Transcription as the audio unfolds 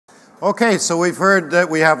Okay, so we've heard that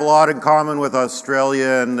we have a lot in common with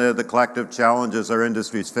Australia and the collective challenges our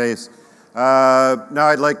industries face. Now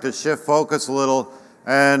I'd like to shift focus a little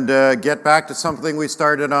and get back to something we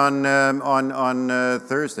started on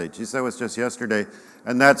Thursday. Geez, that was just yesterday,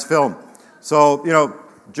 and that's film. So, you know,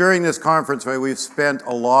 during this conference, right, we've spent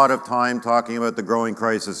a lot of time talking about the growing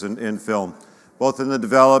crisis in film, both in the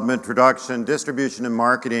development, production, distribution, and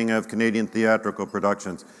marketing of Canadian theatrical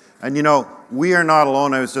productions. And you know, we are not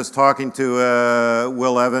alone. I was just talking to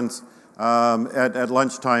Will Evans at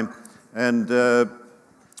lunchtime, and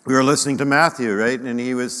we were listening to Matthew, right? And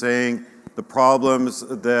he was saying the problems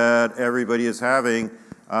that everybody is having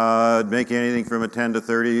making anything from a $10 to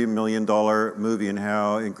 $30 million movie, and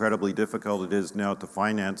how incredibly difficult it is now to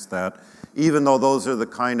finance that, even though those are the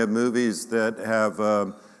kind of movies that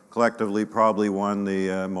have collectively probably won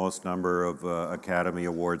the most number of Academy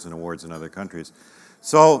Awards and awards in other countries.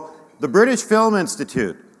 So the British Film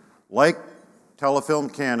Institute, like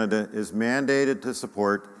Telefilm Canada, is mandated to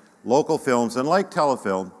support local films, and like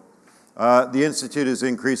Telefilm, the Institute is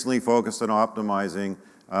increasingly focused on optimizing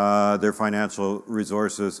their financial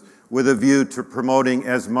resources with a view to promoting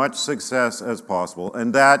as much success as possible.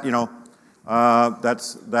 And that, you know,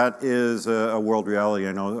 that is a world reality.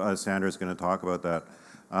 I know Sandra is going to talk about that.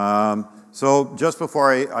 So just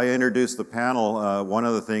before I introduce the panel, one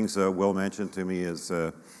of the things Will mentioned to me is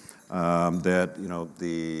that, you know,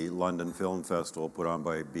 the London Film Festival put on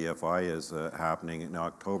by BFI is happening in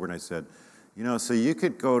October, and I said, you know, so you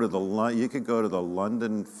could go to the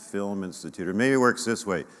London Film Institute, or maybe it works this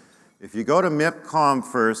way. If you go to MIPCOM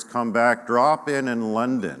first, come back, drop in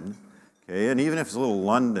London, okay, and even if it's a little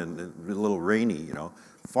London, a little rainy, you know,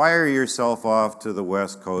 fire yourself off to the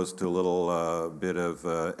West Coast to a little bit of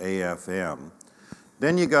AFM.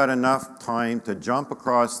 Then you got enough time to jump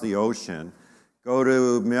across the ocean, go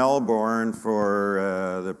to Melbourne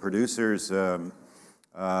for the producers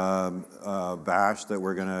bash that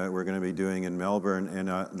we're gonna be doing in Melbourne in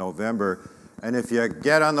November. And if you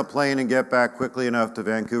get on the plane and get back quickly enough to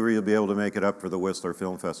Vancouver, you'll be able to make it up for the Whistler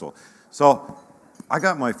Film Festival. So I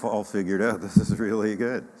got my fall figured out. This is really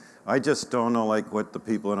good. I just don't know like what the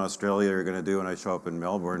people in Australia are gonna do when I show up in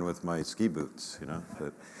Melbourne with my ski boots, you know.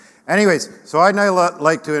 But anyways, so I'd now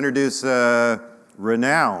like to introduce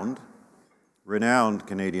renowned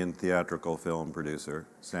Canadian theatrical film producer,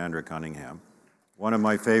 Sandra Cunningham. One of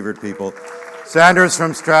my favorite people. Sandra's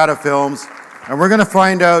from Strada Films, and we're going to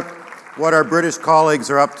find out what our British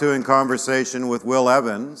colleagues are up to in conversation with Will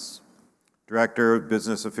Evans, Director of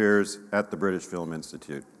Business Affairs at the British Film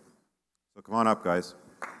Institute. So come on up, guys.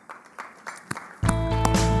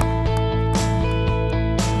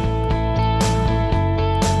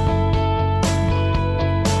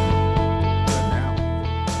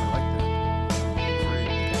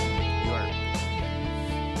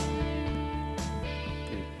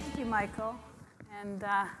 Michael, and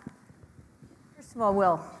first of all,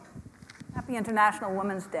 Will, happy International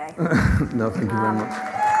Women's Day. No, thank you very much.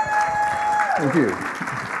 Thank you.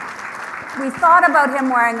 We thought about him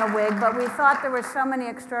wearing a wig, but we thought there were so many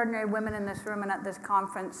extraordinary women in this room and at this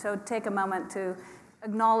conference, so take a moment to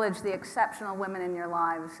acknowledge the exceptional women in your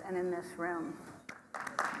lives and in this room.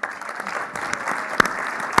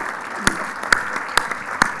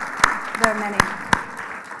 There are many.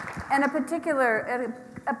 And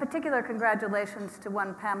a particular congratulations to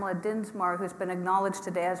one Pamela Dinsmore, who's been acknowledged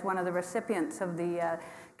today as one of the recipients of the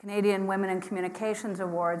Canadian Women in Communications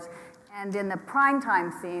Awards. And in the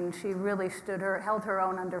primetime theme, she really held her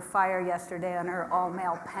own under fire yesterday on her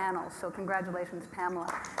all-male panel. So congratulations, Pamela.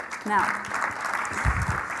 Now,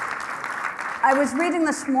 I was reading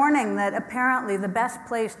this morning that apparently the best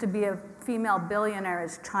place to be a female billionaire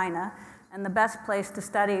is China, and the best place to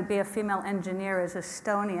be a female engineer is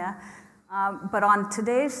Estonia. But on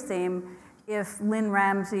today's theme, if Lynn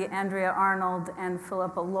Ramsey, Andrea Arnold, and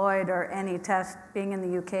Philippa Lloyd are any test, being in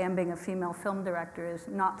the UK and being a female film director is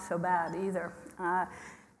not so bad either.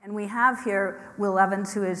 And we have here Will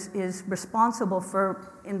Evans, who is responsible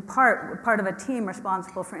for, in part of a team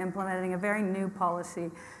responsible for implementing a very new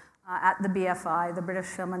policy at the BFI, the British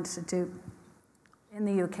Film Institute in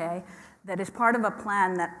the UK, that is part of a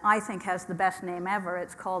plan that I think has the best name ever.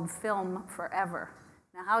 It's called Film Forever.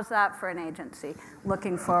 Now, how's that for an agency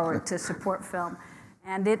looking forward to support film?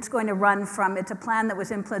 And it's going to run from, it's a plan that was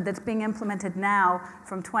that's being implemented now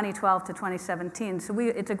from 2012 to 2017. So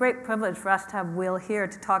it's a great privilege for us to have Will here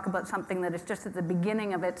to talk about something that is just at the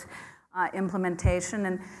beginning of its implementation.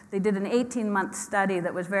 And they did an 18-month study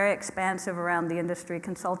that was very expansive around the industry,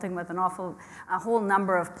 consulting with a whole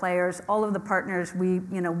number of players, all of the partners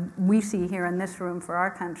we see here in this room for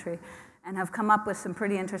our country. and have come up with some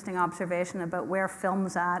pretty interesting observation about where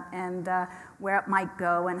film's at and where it might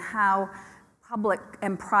go and how public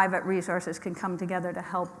and private resources can come together to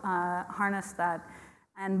help harness that.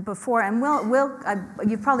 And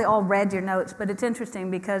you've probably all read your notes, but it's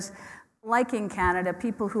interesting because like in Canada,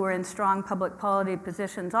 people who are in strong public policy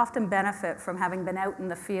positions often benefit from having been out in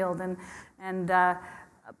the field. And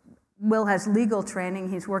Will has legal training.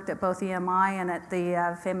 He's worked at both EMI and at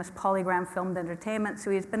the famous Polygram Filmed Entertainment.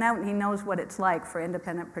 So he's been out and he knows what it's like for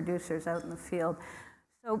independent producers out in the field.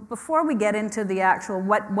 So before we get into the actual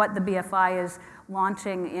what the BFI is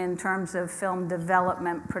launching in terms of film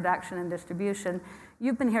development, production, and distribution,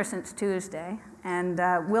 you've been here since Tuesday, and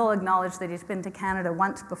Will acknowledged that he's been to Canada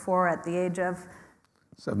once before at the age of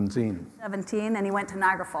 17, and he went to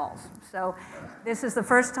Niagara Falls. So this is the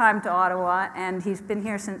first time to Ottawa, and he's been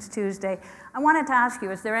here since Tuesday. I wanted to ask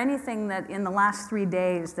you, is there anything that in the last 3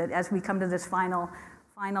 days that as we come to this final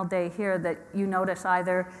day here that you notice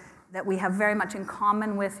either that we have very much in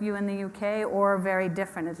common with you in the UK or very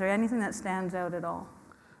different? Is there anything that stands out at all?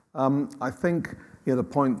 I think the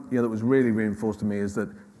point that was really reinforced to me is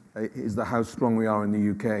that how strong we are in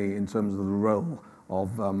the UK in terms of the role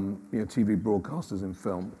of TV broadcasters in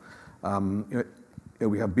film.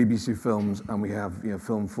 We have BBC Films and we have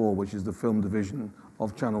Film 4, which is the film division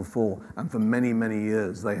of Channel 4, and for many, many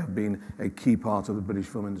years they have been a key part of the British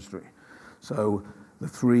film industry. So the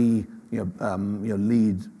three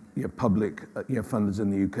lead public funders in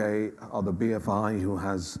the UK are the BFI, who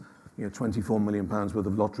has £24 million worth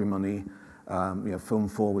of lottery money, Film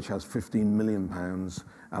 4, which has £15 million,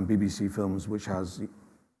 and BBC Films, which has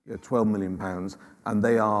 £12 million, and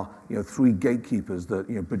they are three gatekeepers that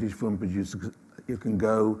British film producers can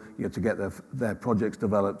go to get their projects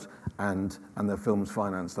developed and their films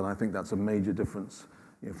financed, and I think that's a major difference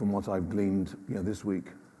from what I've gleaned this week.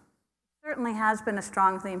 Certainly has been a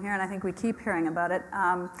strong theme here, and I think we keep hearing about it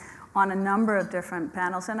on a number of different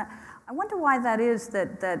panels, and I wonder why that is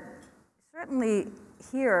that certainly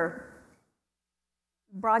here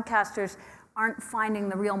broadcasters aren't finding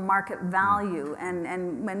the real market value,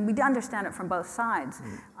 and when we understand it from both sides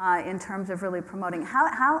in terms of really promoting.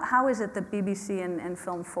 How is it that BBC and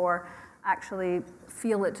Film 4 actually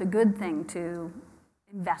feel it's a good thing to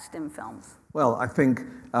invest in films? Well, I think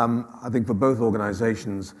for both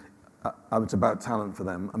organizations, it's about talent for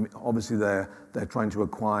them. I mean, obviously they're trying to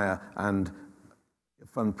acquire and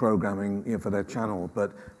fund programming for their channel,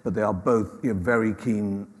 but they are both very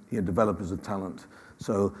keen developers of talent.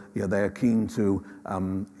 So they are keen to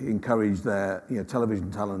encourage their television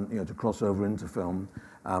talent to cross over into film.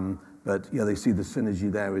 But they see the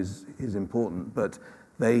synergy there is important. But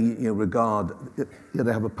they regard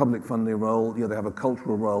they have a public funding role. They have a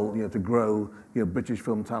cultural role to grow British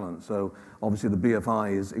film talent. So obviously the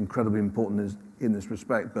BFI is incredibly important in this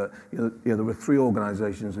respect. But there are three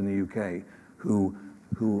organisations in the UK who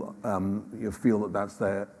feel that that's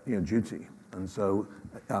their duty, and so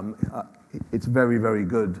it's very, very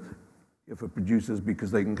good for producers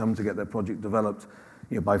because they can come to get their project developed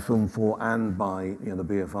by Film 4 and by the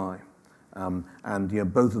BFI.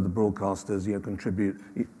 And both of the broadcasters contribute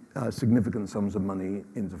significant sums of money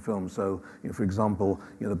into film. So for example,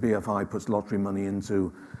 the BFI puts lottery money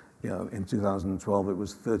into in 2012 it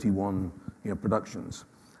was 31 productions.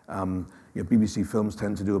 BBC Films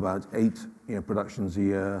tend to do about 8 productions a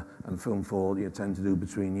year, and Film 4 tend to do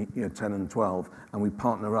between 10 and 12. And we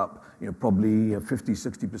partner up probably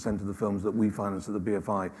 50-60% of the films that we finance at the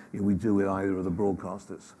BFI we do with either of the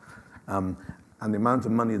broadcasters. And the amount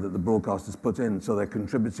of money that the broadcasters put in, so they're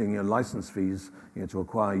contributing license fees to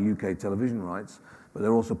acquire UK television rights, but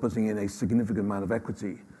they're also putting in a significant amount of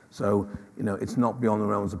equity. So it's not beyond the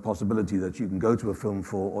realms of possibility that you can go to a Film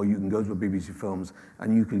 4 or you can go to a BBC Films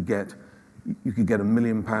and you could get £1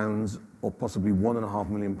 million or possibly £1.5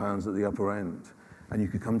 million at the upper end, and you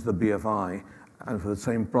could come to the BFI and for the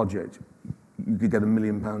same project you could get £1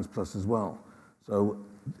 million plus as well. So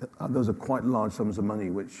those are quite large sums of money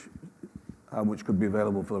which could be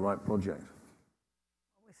available for the right project.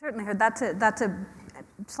 We certainly heard that's a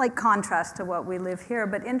slight contrast to what we live here,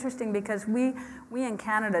 but interesting because we in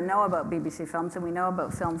Canada know about BBC Films and we know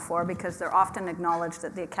about Film 4 because they're often acknowledged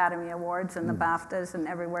at the Academy Awards and the BAFTAs and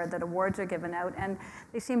everywhere that awards are given out, and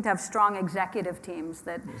they seem to have strong executive teams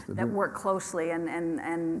that work closely.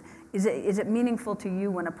 And is it meaningful to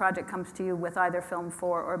you when a project comes to you with either Film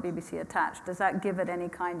 4 or BBC attached? Does that give it any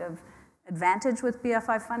kind of advantage with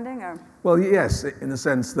BFI funding? Or? Well, yes, in the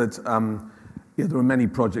sense that there are many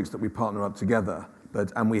projects that we partner up together.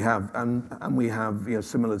 And we have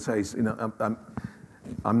similar tastes.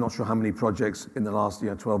 I'm not sure how many projects in the last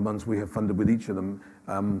 12 months we have funded with each of them.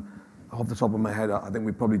 off the top of my head, I think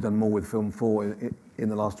we've probably done more with Film 4 in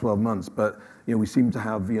the last 12 months, but we seem to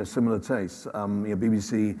have similar tastes.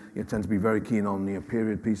 BBC tend to be very keen on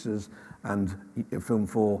period pieces, and Film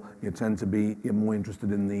 4 tend to be more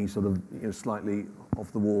interested in the sort of slightly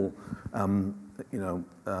off the wall,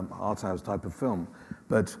 art house type of film.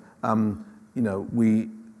 But we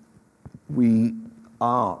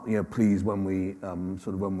are pleased when we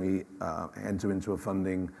enter into a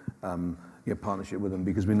funding partnership with them,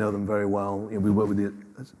 because we know them very well. We work with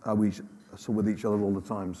with each other all the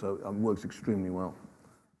time, so it works extremely well.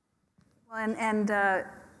 Well,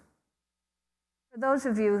 for those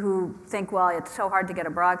of you who think, well, it's so hard to get a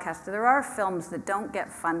broadcaster, there are films that don't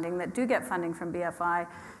get funding, that do get funding from BFI,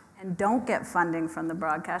 and don't get funding from the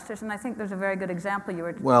broadcasters. And I think there's a very good example you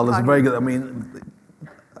were talking about. Well, there's a very good,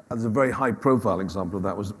 there's a very high-profile example of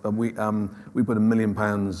that. Was we put £1 million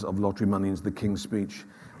of lottery money into the King's Speech,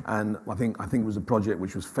 and I think it was a project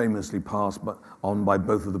which was famously passed on by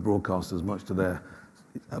both of the broadcasters, much to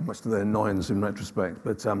their annoyance in retrospect.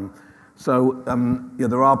 But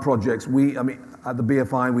there are projects. At the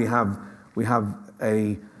BFI we have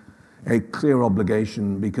a clear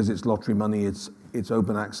obligation, because it's lottery money. It's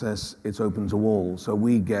open access. It's open to all. So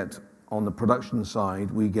we get, on the production side,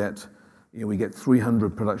 we get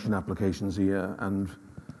 300 production applications a year, and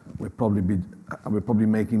we're probably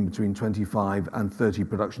making between 25 and 30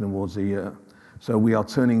 production awards a year. So we are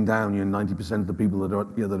turning down 90% of the people that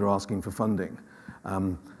are asking for funding.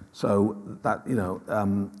 So that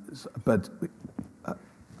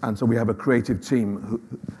and so we have a creative team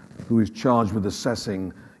who is charged with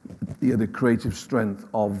assessing the creative strength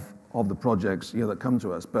of the projects that come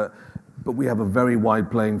to us. But we have a very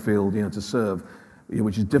wide playing field to serve,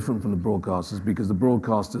 which is different from the broadcasters, because the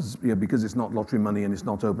broadcasters, because it's not lottery money and it's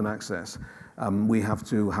not open access, we have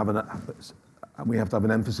to have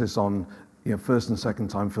an emphasis on first and second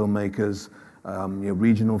time filmmakers,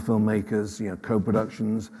 regional filmmakers,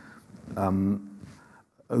 co-productions,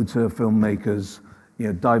 auteur filmmakers,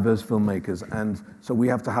 diverse filmmakers, and so we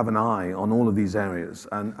have to have an eye on all of these areas,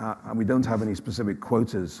 and we don't have any specific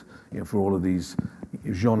quotas for all of these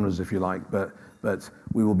genres, if you like, but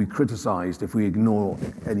we will be criticized if we ignore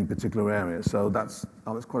any particular area. So that's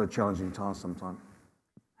quite a challenging task sometimes.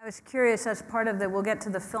 I was curious, as part of we'll get to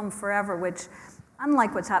the Film Forever, which,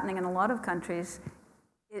 unlike what's happening in a lot of countries,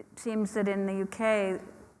 it seems that in the UK,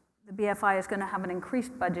 the BFI is going to have an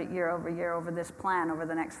increased budget year over this plan over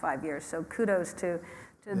the next 5 years. So kudos to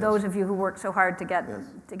yes. Those of you who worked so hard to get yes.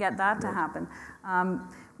 to happen.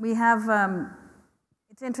 We have.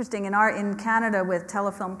 It's interesting, in Canada with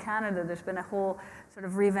Telefilm Canada, there's been a whole sort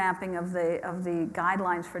of revamping of the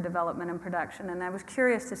guidelines for development and production, and I was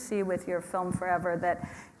curious to see with your Film Forever that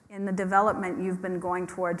in the development you've been going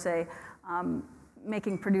towards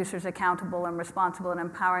making producers accountable and responsible and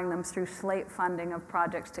empowering them through slate funding of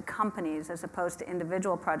projects to companies as opposed to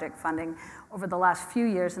individual project funding over the last few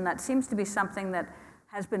years, and that seems to be something that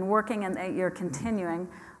has been working and that you're continuing.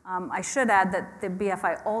 I should add that the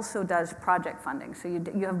BFI also does project funding, so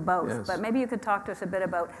you have both. Yes. But maybe you could talk to us a bit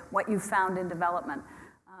about what you found in development.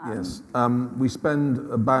 Yes, we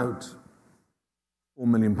spend about £4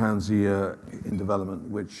 million a year in development,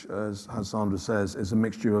 which, as Sandra says, is a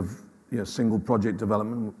mixture of single project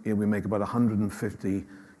development. We make about 150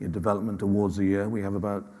 development awards a year. We have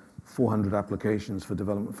about 400 applications for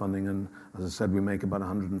development funding, and as I said, we make about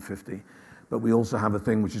 150. But we also have a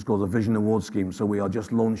thing which is called a Vision Award Scheme. So we are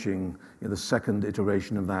just launching the second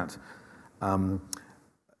iteration of that.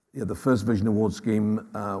 The first Vision Award Scheme,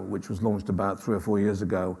 which was launched about 3 or 4 years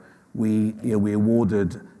ago, we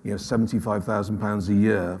awarded £75,000 a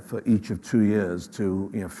year for each of 2 years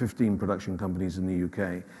to 15 production companies in the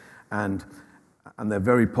UK, and they're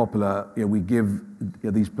very popular. We give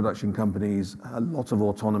these production companies a lot of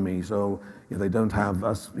autonomy, so they don't have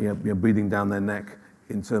us breathing down their neck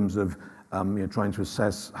in terms of trying to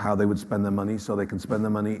assess how they would spend their money, so they can spend their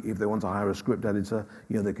money. If they want to hire a script editor,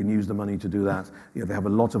 they can use the money to do that. They have a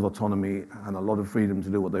lot of autonomy and a lot of freedom to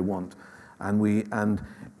do what they want. And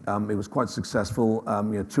it was quite successful.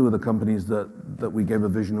 2 of the companies that we gave a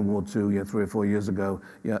Vision Award to 3 or 4 years ago,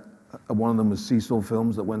 one of them was Seesaw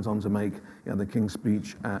Films, that went on to make The King's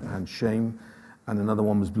Speech and Shame, and another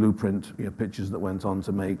one was Blueprint Pictures, that went on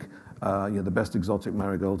to make The Best Exotic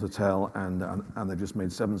Marigold Hotel, and they've just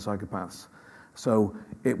made 7 Psychopaths. So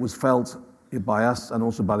it was felt by us and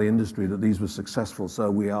also by the industry that these were successful. So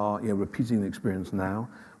we are repeating the experience now.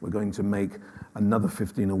 We're going to make another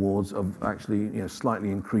 15 awards of actually slightly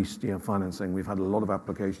increased financing. We've had a lot of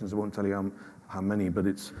applications. I won't tell you how many, but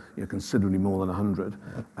it's considerably more than 100.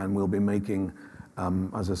 And we'll be making,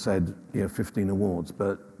 as I said, 15 awards.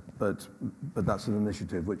 But but that's an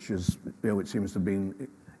initiative which is, which seems to have been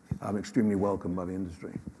extremely welcomed by the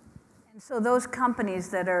industry. And so those companies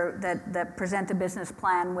that present a business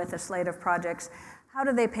plan with a slate of projects, how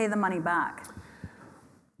do they pay the money back?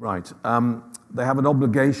 Right. They have an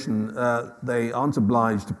obligation. They aren't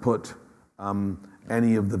obliged to put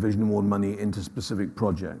any of the Vision Award money into specific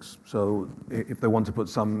projects. So if they want to put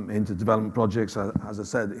some into development projects, as I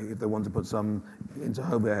said, if they want to put some into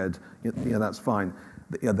overhead, that's fine.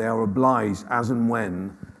 They are obliged, as and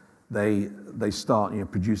when they start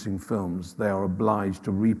producing films, they are obliged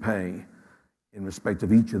to repay in respect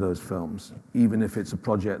of each of those films, even if it's a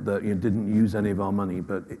project that didn't use any of our money,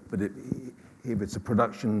 but if it's a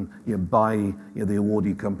production by the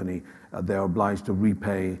awardee company, they're obliged to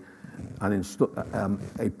repay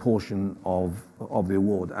a portion of the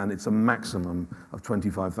award, and it's a maximum of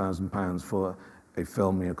 £25,000 for a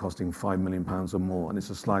film costing £5 million or more, and it's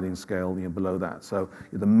a sliding scale below that. So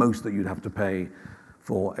the most that you'd have to pay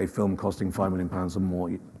for a film costing £5 million or more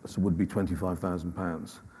would be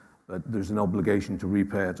 £25,000. But there's an obligation to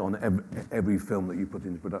repay it on every film that you put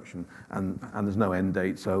into production, and there's no end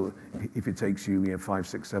date. So if it takes you 5,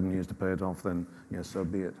 6, 7 years to pay it off, then so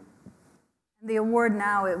be it. The award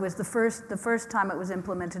now, it was the first time it was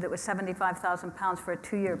implemented, it was £75,000 for a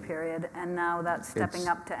 2-year period, and now that's stepping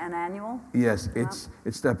up to an annual? Yes, it's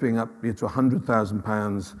stepping up to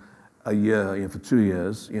 £100,000 a year for 2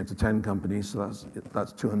 years, to 10 companies, so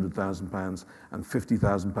that's £200,000, and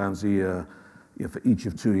 £50,000 a year for each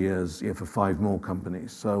of 2 years for 5 more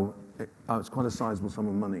companies. So it's quite a sizable sum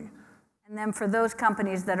of money. And then for those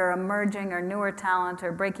companies that are emerging or newer talent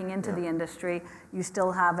or breaking into the industry, you still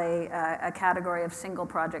have a category of single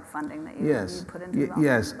project funding that you put into development.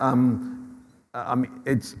 Yes.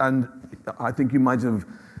 And I think you might have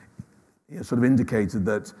sort of indicated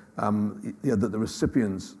that that the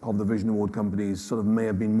recipients of the Vision Award companies sort of may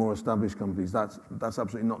have been more established companies. That's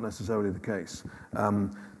absolutely not necessarily the case.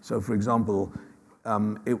 So, for example,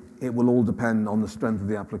 it will all depend on the strength of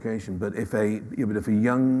the application. But if a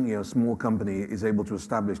young, small company is able to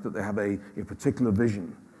establish that they have a particular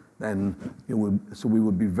vision, then we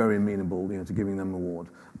would be very amenable, to giving them an award.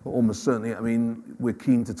 But almost certainly, we're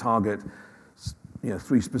keen to target,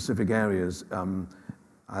 3 specific areas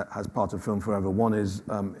as part of Film Forever. One is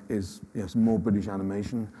more British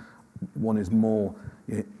animation. One is more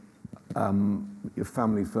your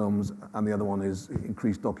family films, and the other one is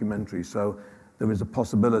increased documentary. So there is a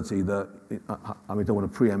possibility that, I don't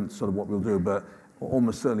want to preempt sort of what we'll do, but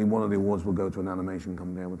almost certainly one of the awards will go to an animation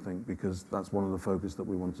company, I would think, because that's one of the focus that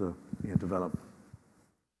we want to develop.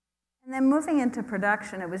 And then moving into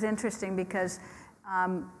production, it was interesting because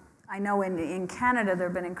I know in Canada there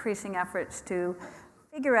have been increasing efforts to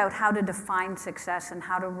figure out how to define success and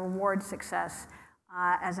how to reward success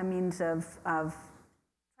as a means of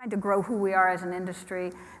trying to grow who we are as an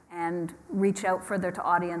industry and reach out further to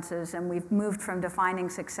audiences. And we've moved from defining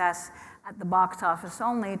success at the box office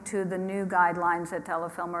only to the new guidelines at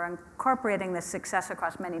Telefilm are incorporating this success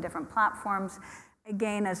across many different platforms,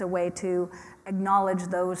 again, as a way to acknowledge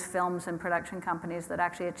those films and production companies that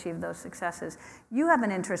actually achieve those successes. You have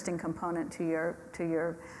an interesting component to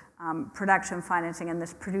your production financing and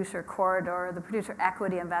this producer corridor, the producer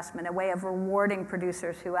equity investment, a way of rewarding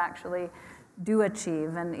producers who actually do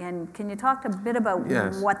achieve. And can you talk a bit about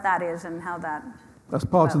what that is and how that... As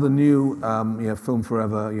part of the new Film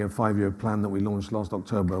Forever 5-year plan that we launched last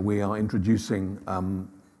October, we are introducing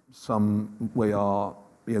we are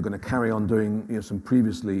going to carry on doing some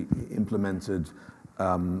previously implemented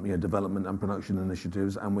development and production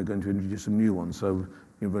initiatives, and we're going to introduce some new ones. So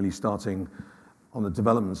really starting on the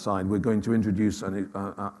development side, we're going to introduce, and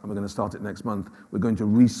we're going to start it next month, we're going to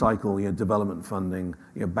recycle development funding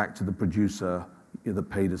back to the producer that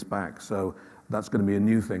paid us back. So that's going to be a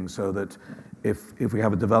new thing, so that if we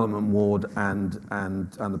have a development award and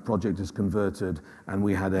the project is converted, and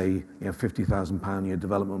we had a £50,000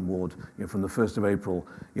 development award from the 1st of April,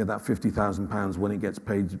 that £50,000 when it gets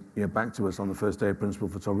paid back to us on the first day of principal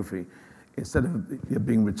photography, instead of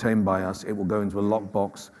being retained by us, it will go into a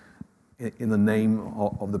lockbox in the name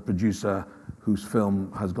of the producer whose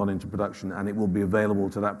film has gone into production, and it will be available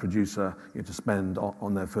to that producer to spend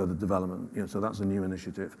on their further development. So that's a new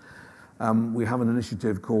initiative. We have an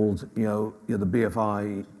initiative called the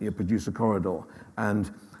BFI producer corridor,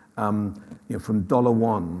 and from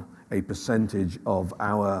 $1, a percentage of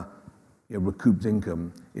our recouped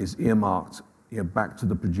income is earmarked back to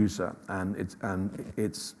the producer, and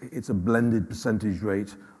it's a blended percentage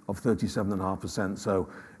rate of 37.5%. So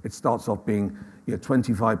it starts off being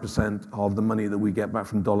 25% of the money that we get back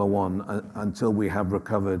from $1 until we have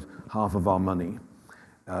recovered half of our money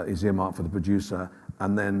is earmarked for the producer,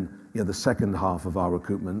 and then the second half of our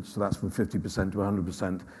recoupment, so that's from 50% to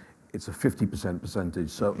 100%, it's a 50% percentage.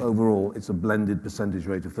 So overall, it's a blended percentage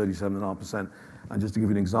rate of 37.5%. And just to give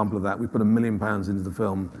you an example of that, we put £1 million into the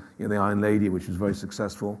film, The Iron Lady, which was very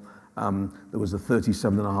successful. There was a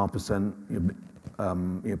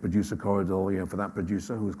 37.5% producer corridor for that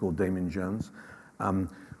producer, who was called Damien Jones.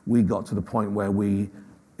 We got to the point where we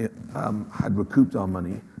had recouped our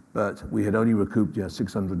money, but we had only recouped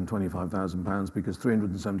 £625,000 because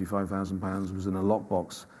 £375,000 was in a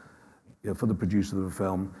lockbox for the producer of the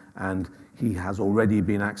film, and he has already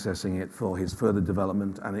been accessing it for his further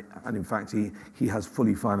development, and in fact he has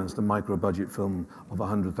fully financed a micro-budget film of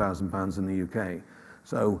 £100,000 in the UK.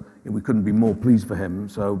 So we couldn't be more pleased for him.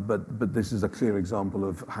 So, but this is a clear example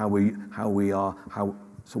of how we are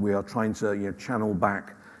trying to channel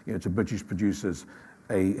back to British producers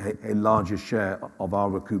a larger share of our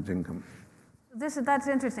recouped income. That's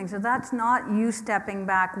interesting. So that's not you stepping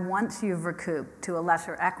back once you've recouped to a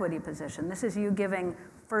lesser equity position. This is you giving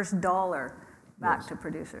first dollar back to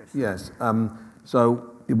producers. Yes.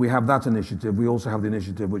 So we have that initiative. We also have the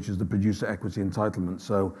initiative which is the producer equity entitlement.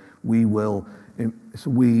 So we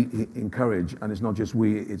encourage, and it's not just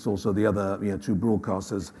we, it's also the other two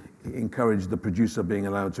broadcasters, encourage the producer being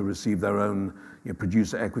allowed to receive their own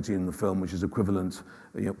producer equity in the film, which is equivalent,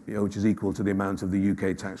 which is equal to the amount of the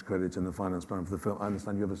UK tax credit in the finance plan for the film. I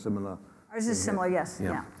understand you have a similar. Ours is similar, yes.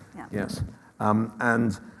 Yeah. Yes.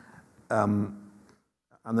 And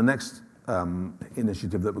the next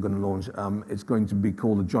initiative that we're going to launch, it's going to be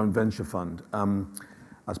called a joint venture fund.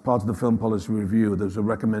 As part of the film policy review, there's a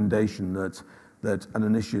recommendation that an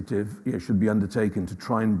initiative should be undertaken to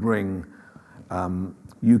try and bring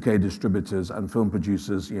UK distributors and film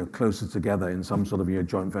producers closer together in some sort of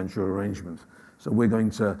joint venture arrangement. So we're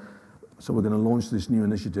going to launch this new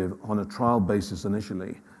initiative on a trial basis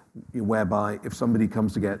initially, whereby if somebody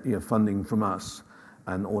comes to get funding from us,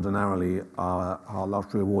 and ordinarily our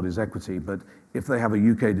lottery award is equity, but if they have a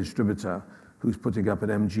UK distributor who's putting up an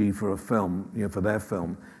MG for a film, for their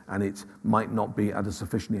film, and it might not be at a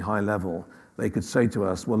sufficiently high level, they could say to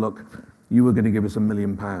us, well, look, you were going to give us £1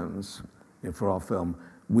 million for our film.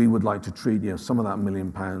 We would like to treat some of that £1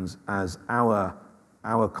 million as our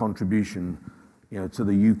contribution to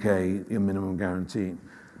the UK minimum guarantee.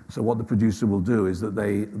 So what the producer will do is that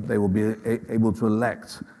they will be able to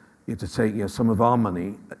elect to take some of our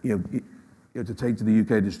money to take to the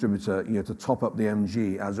UK distributor to top up the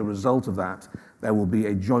MG. As a result of that, there will be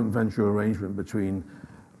a joint venture arrangement between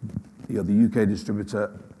the UK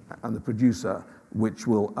distributor and the producer, which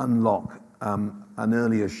will unlock an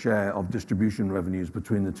earlier share of distribution revenues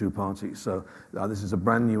between the two parties. So this is a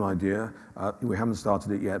brand new idea. We haven't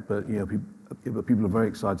started it yet, but people are very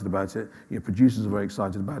excited about it. Producers are very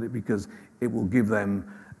excited about it because it will give them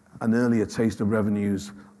an earlier taste of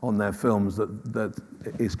revenues on their films that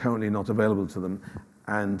is currently not available to them,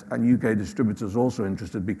 and UK distributors are also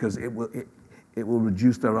interested because it will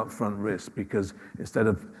reduce their upfront risk, because instead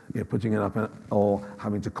of putting it up or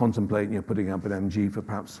having to contemplate putting up an MG for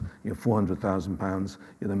perhaps £400,000,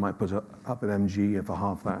 they might put up an MG for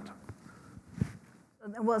half that.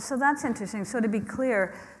 Well, so that's interesting. So to be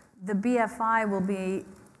clear, the BFI will be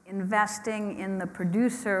investing in the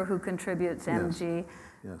producer who contributes MG.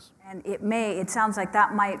 Yes. And it sounds like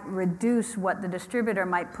that might reduce what the distributor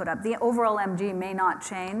might put up. The overall MG may not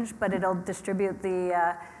change, but it'll distribute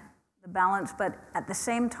the balance. But at the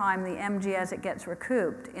same time, the MG, as it gets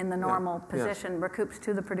recouped in the normal position, recoups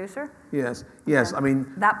to the producer? Yes. I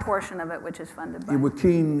mean, that portion of it which is funded by. We're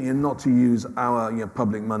keen not to use our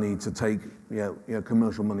public money to take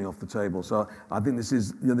commercial money off the table. So I think this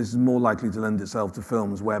is more likely to lend itself to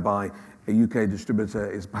films whereby a UK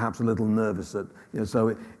distributor is perhaps a little nervous that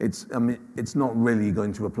so it's not really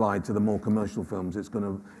going to apply to the more commercial films. It's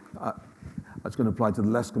going to apply to the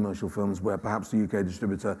less commercial films where perhaps the UK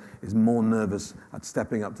distributor is more nervous at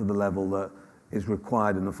stepping up to the level that is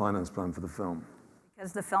required in the finance plan for the film.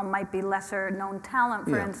 Because the film might be lesser known talent,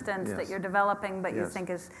 for instance, that you're developing, but you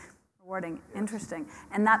think is rewarding. Interesting.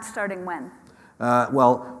 And that's starting when?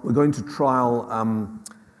 Well, we're going to trial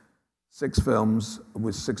 6 films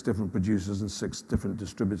with 6 different producers and 6 different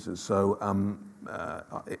distributors. So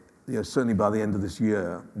certainly by the end of this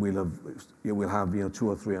year, we'll have 2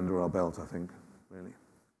 or 3 under our belt, I think, really.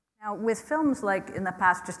 Now, with films like in the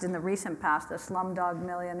past, just in the recent past, The Slumdog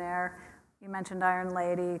Millionaire, you mentioned Iron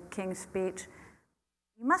Lady, King's Speech,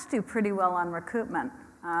 you must do pretty well on recoupment.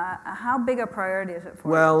 How big a priority is it for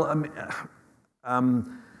you? Well,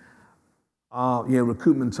 our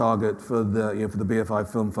recoupment target for the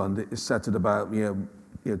BFI Film Fund is set at about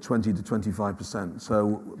 20 to 25%.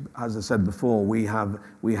 So, as I said before, we have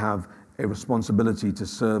a responsibility to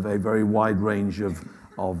serve a very wide range of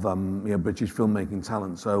British filmmaking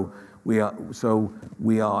talent. So we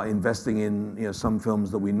are investing in some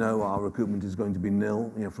films that we know our recruitment is going to be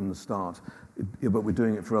nil from the start, but we're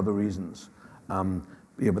doing it for other reasons.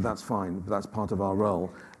 But that's fine. But that's part of our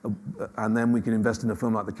role. And then we can invest in a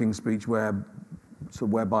film like The King's Speech,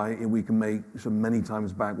 whereby we can make many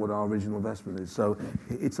times back what our original investment is. So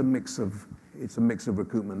it's a mix of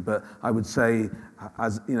recruitment. But I would say,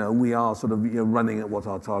 as we are sort of running at what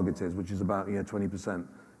our target is, which is about 20%.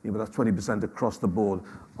 But that's 20% across the board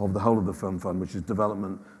of the whole of the film fund, which is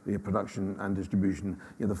development, production, and distribution.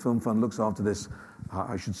 The film fund looks after this.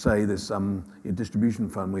 I should say this distribution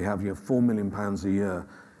fund. We have £4 million a year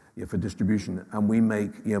for distribution, and we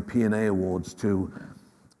make P&A awards to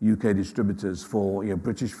UK distributors for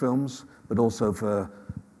British films, but also for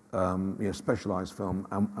specialised film,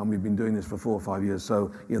 and we've been doing this for 4 or 5 years.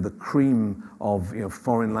 So the cream of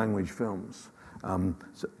foreign language films.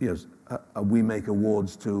 We make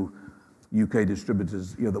awards to UK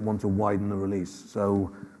distributors that want to widen the release.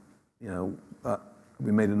 So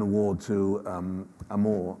we made an award to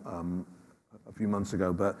Amor a few months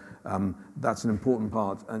ago, but that's an important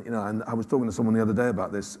part. And I was talking to someone the other day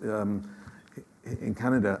about this in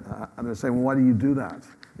Canada, and they're saying, well, why do you do that?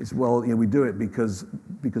 It's, well, we do it because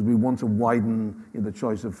we want to widen the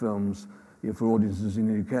choice of films for audiences in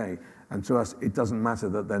the UK. And to us, it doesn't matter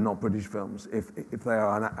that they're not British films. If they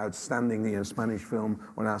are an outstanding Spanish film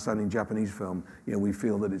or an outstanding Japanese film, we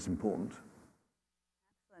feel that it's important.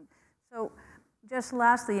 Excellent. So just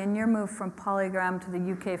lastly, in your move from Polygram to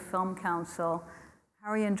the UK Film Council,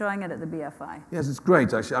 how are you enjoying it at the BFI? Yes, it's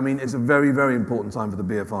great, actually. I mean, it's a very, very important time for the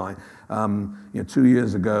BFI. 2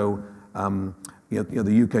 years ago,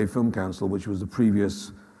 the UK Film Council, which was the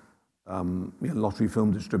previous lottery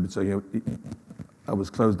film distributor, was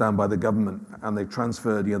closed down by the government, and they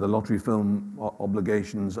transferred the lottery film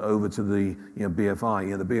obligations over to the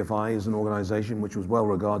BFI. The BFI is an organisation which was well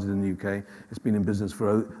regarded in the UK. It's been in business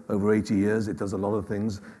for over 80 years. It does a lot of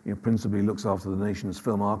things. Principally looks after the nation's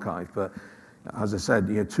film archive. But as I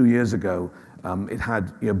said, 2 years ago, it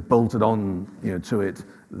had bolted on to it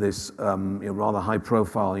this rather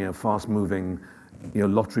high-profile, fast-moving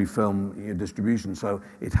lottery film distribution. So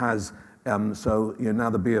it has. Now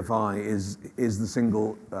the BFI is the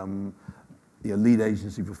single lead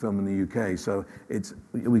agency for film in the UK. So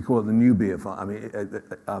we call it the new BFI.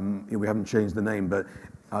 I mean, we haven't changed the name, but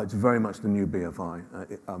it's very much the new BFI.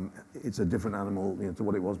 It's a different animal to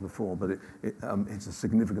what it was before, but it's a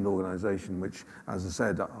significant organisation which, as I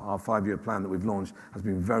said, our 5-year plan that we've launched has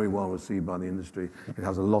been very well received by the industry. It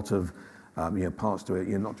has a lot of parts to it,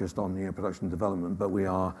 not just on production development, but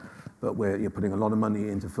we're putting a lot of money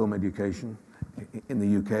into film education in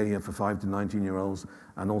the UK for 5 to 19-year-olds,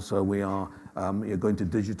 and also we are going to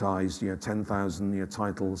digitise 10,000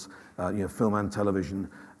 titles, film and television,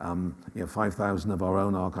 5,000 of our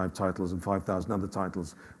own archive titles and 5,000 other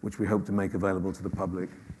titles, which we hope to make available to the public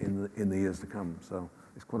in the years to come. So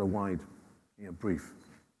it's quite a wide brief.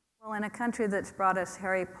 Well, in a country that's brought us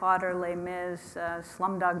Harry Potter, Les Mis,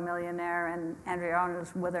 Slumdog Millionaire, and Andrea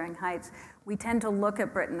Arnold's Wuthering Heights, we tend to look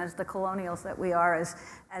at Britain as the colonials that we are, as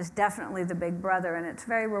definitely the big brother. And it's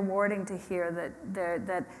very rewarding to hear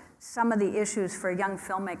that some of the issues for young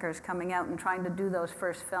filmmakers coming out and trying to do those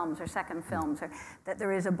first films or second films, or that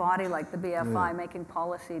there is a body like the BFI making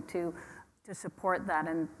policy to support that.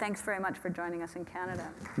 And thanks very much for joining us in Canada.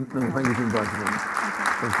 No, thank you for inviting me.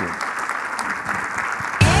 Thank you.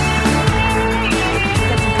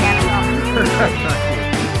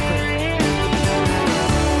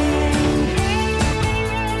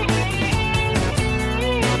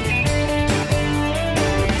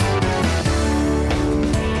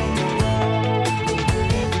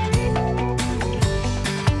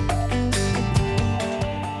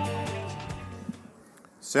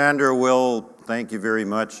 Sandra, Will, thank you very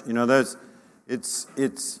much. It's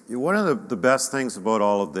one of the best things about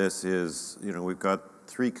all of this is, we've got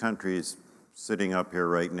 3 countries sitting up here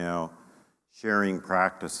right now sharing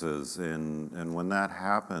practices, and when that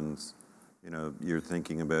happens, you're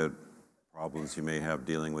thinking about problems you may have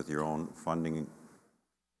dealing with your own funding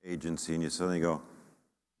agency, and you suddenly go,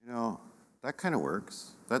 that kind of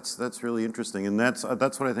works. That's really interesting, and that's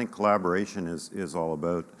what I think collaboration is all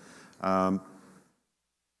about.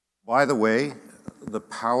 By the way, the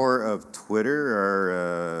power of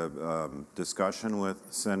Twitter, our discussion with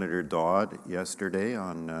Senator Dodd yesterday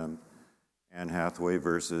on Anne Hathaway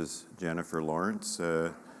versus Jennifer Lawrence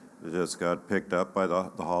just got picked up by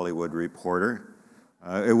the Hollywood Reporter.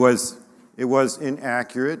 It was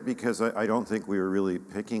inaccurate because I don't think we were really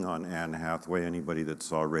picking on Anne Hathaway. Anybody that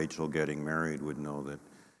saw Rachel getting married would know that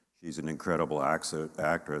she's an incredible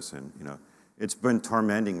actress, and you know, it's been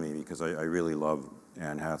tormenting me because I really love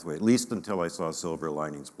Anne Hathaway, at least until I saw Silver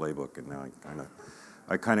Linings Playbook, and now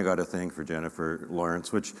I kind of got a thing for Jennifer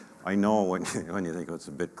Lawrence, which I know when you think, oh, it's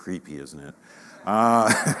a bit creepy, isn't it?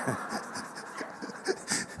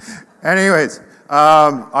 Anyways,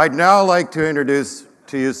 I'd now like to introduce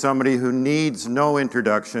to you somebody who needs no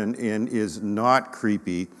introduction and is not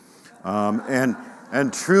creepy,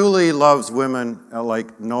 and truly loves women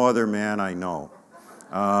like no other man I know.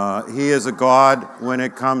 He is a god when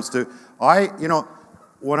it comes to, you know,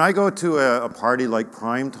 when I go to a party like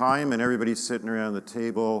Prime Time and everybody's sitting around the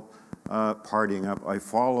table partying up, I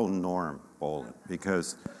follow Norm Bolen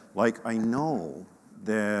because, like, I know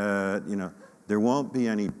that, you know, there won't be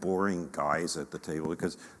any boring guys at the table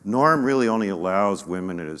because Norm really only allows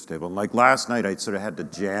women at his table. And like last night, I sort of had to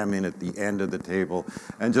jam in at the end of the table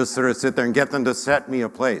and just sort of sit there and get them to set me a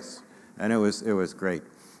place. And it was great.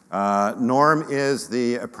 Norm is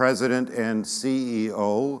the president and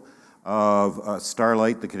CEO of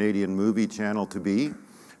Startlight, the Canadian movie channel to be.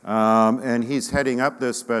 And he's heading up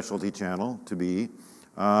this specialty channel to be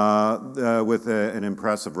with an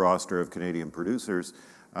impressive roster of Canadian producers.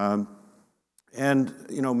 And,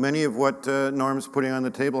 you know, many of what Norm's putting on the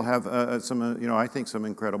table have some, you know, I think some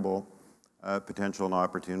incredible potential and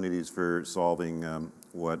opportunities for solving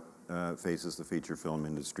what faces the feature film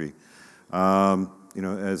industry. You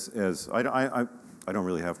know, as I don't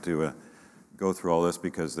really have to go through all this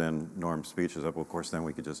because then Norm's speech is up. Well, of course, then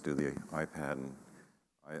we could just do the iPad and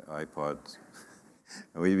iPods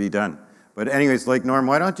and we'd be done. But anyways, like, Norm,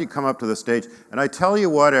 why don't you come up to the stage? And I tell you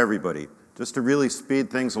what, everybody, just to really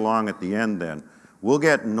speed things along at the end then, we'll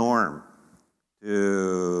get Norm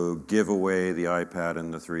to give away the iPad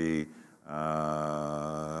and the 3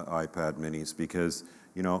 iPad minis because,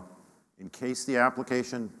 you know, in case the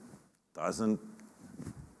application doesn't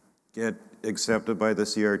get accepted by the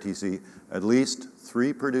CRTC, at least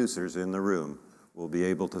 3 producers in the room will be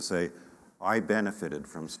able to say, I benefited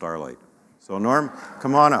from Starlight. So Norm,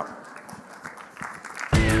 come on up.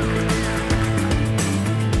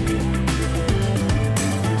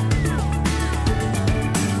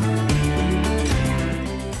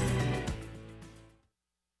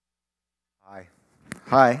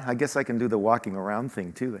 Hi, I guess I can do the walking around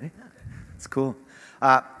thing too, eh? It's cool.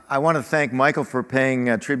 I want to thank Michael for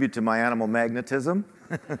paying tribute to my animal magnetism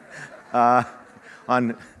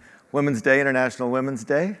on Women's Day, International Women's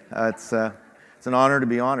Day. It's an honor to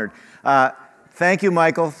be honored. Thank you,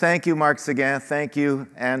 Michael. Thank you, Mark Seguin. Thank you,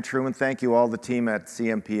 Anne Truman. Thank you, all the team at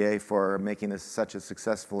CMPA for making this such a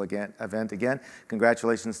successful event again.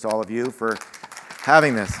 Congratulations to all of you for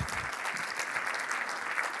having this.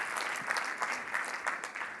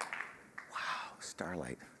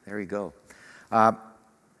 Starlight. There you go. The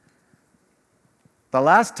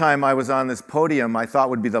last time I was on this podium, I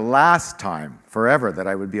thought would be the last time forever that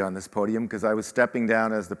I would be on this podium because I was stepping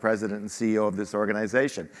down as the president and CEO of this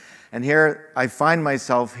organization. And here, I find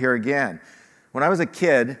myself here again. When I was a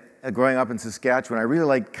kid, growing up in Saskatchewan, I really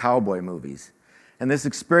liked cowboy movies. And this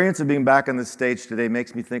experience of being back on this stage today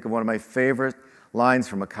makes me think of one of my favorite lines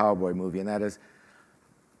from a cowboy movie, and that is,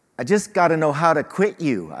 I just got to know how to quit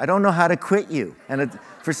you. I don't know how to quit you. And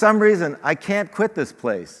for some reason, I can't quit this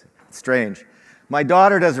place. It's strange. My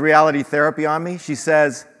daughter does reality therapy on me. She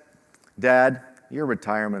says, Dad, your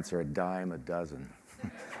retirements are a dime a dozen.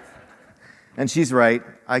 And she's right.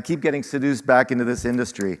 I keep getting seduced back into this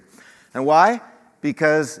industry. And why?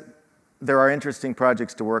 Because there are interesting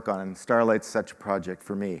projects to work on, and Starlight's such a project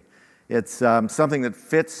for me. It's something that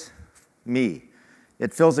fits me.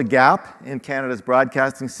 It fills a gap in Canada's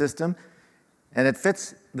broadcasting system, and it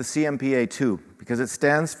fits the CMPA too, because it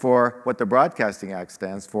stands for what the Broadcasting Act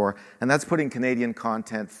stands for, and that's putting Canadian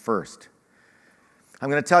content first. I'm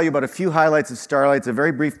going to tell you about a few highlights of Starlight. It's a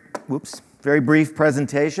very brief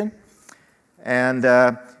presentation. And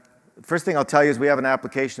first thing I'll tell you is we have an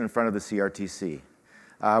application in front of the CRTC.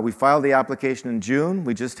 We filed the application in June.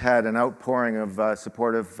 We just had an outpouring of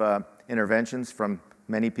supportive interventions from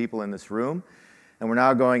many people in this room. And we're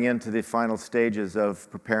now going into the final stages of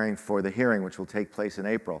preparing for the hearing, which will take place in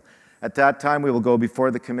April. At that time, we will go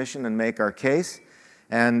before the Commission and make our case.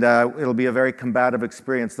 And it'll be a very combative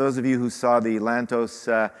experience. Those of you who saw the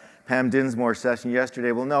Lantos Pam Dinsmore session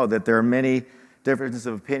yesterday will know that there are many differences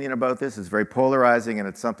of opinion about this. It's very polarizing, and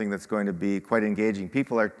it's something that's going to be quite engaging.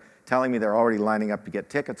 People are telling me they're already lining up to get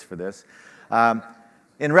tickets for this.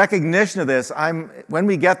 In recognition of this, when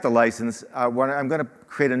we get the license, I'm going to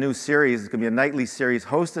create a new series. It's going to be a nightly series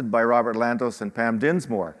hosted by Robert Lantos and Pam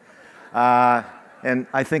Dinsmore. And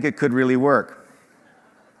I think it could really work.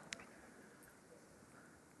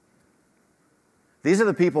 These are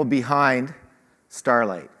the people behind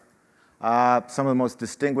Startlight, some of the most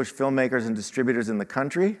distinguished filmmakers and distributors in the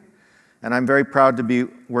country, and I'm very proud to be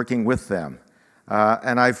working with them.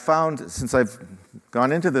 And I've found, since I've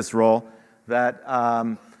gone into this role, that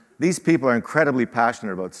these people are incredibly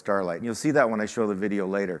passionate about Startlight. And you'll see that when I show the video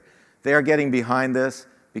later. They are getting behind this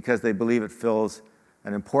because they believe it fills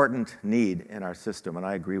an important need in our system, and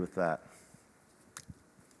I agree with that.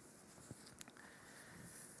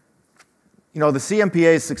 You know, the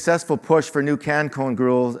CMPA's successful push for new CanCon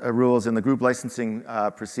rules in the group licensing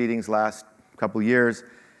proceedings last couple years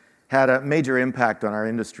had a major impact on our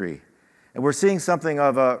industry. And we're seeing something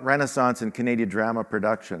of a renaissance in Canadian drama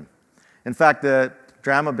production. In fact, the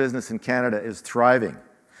drama business in Canada is thriving.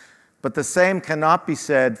 But the same cannot be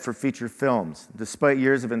said for feature films, despite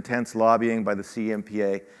years of intense lobbying by the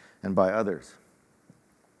CMPA and by others.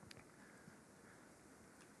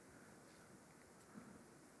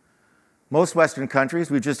 Most Western countries,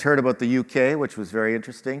 we just heard about the UK, which was very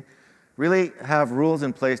interesting, really have rules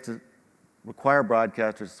in place to require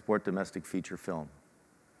broadcasters to support domestic feature film.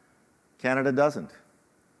 Canada doesn't.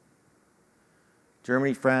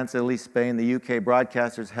 Germany, France, Italy, Spain, the UK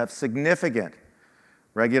broadcasters have significant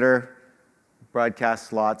regular broadcast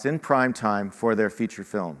slots in prime time for their feature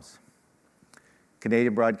films.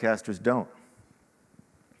 Canadian broadcasters don't.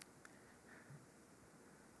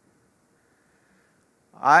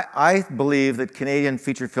 I believe that Canadian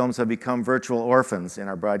feature films have become virtual orphans in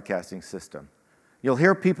our broadcasting system. You'll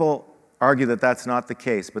hear people argue that that's not the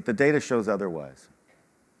case, but the data shows otherwise.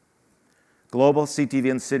 Global,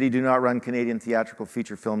 CTV, and City do not run Canadian theatrical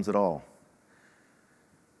feature films at all.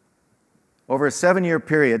 Over a 7-year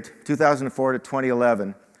period, 2004 to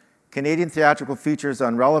 2011, Canadian theatrical features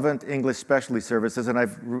on relevant English specialty services, and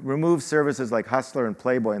I've removed services like Hustler and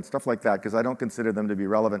Playboy and stuff like that because I don't consider them to be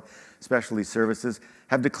relevant specialty services,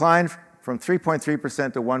 have declined from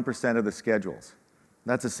 3.3% to 1% of the schedules.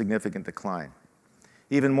 That's a significant decline.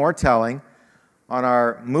 Even more telling, on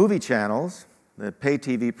our movie channels, the pay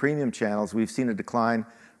TV premium channels, we've seen a decline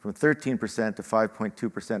from 13% to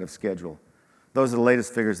 5.2% of schedule. Those are the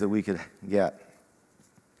latest figures that we could get.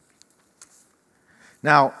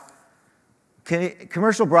 Now,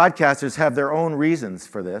 commercial broadcasters have their own reasons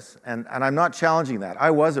for this, and I'm not challenging that. I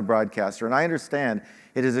was a broadcaster, and I understand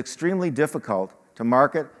it is extremely difficult to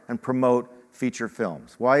market and promote feature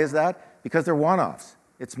films. Why is that? Because they're one-offs.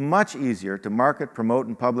 It's much easier to market, promote,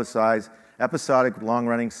 and publicize episodic,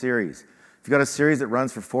 long-running series. If you've got a series that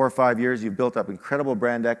runs for 4 or 5 years, you've built up incredible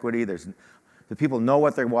brand equity. The people know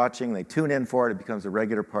what they're watching. They tune in for it. It becomes a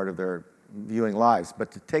regular part of their viewing lives.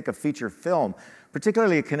 But to take a feature film,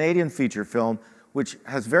 particularly a Canadian feature film, which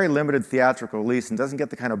has very limited theatrical release and doesn't get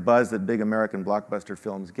the kind of buzz that big American blockbuster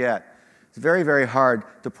films get, it's very, very hard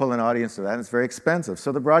to pull an audience to that, and it's very expensive.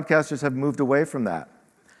 So the broadcasters have moved away from that.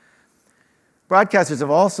 Broadcasters have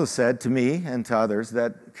also said to me and to others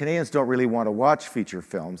that Canadians don't really want to watch feature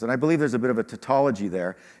films, and I believe there's a bit of a tautology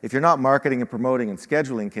there. If you're not marketing and promoting and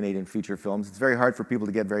scheduling Canadian feature films, it's very hard for people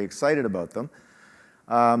to get very excited about them.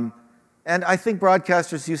 And I think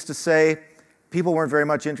broadcasters used to say people weren't very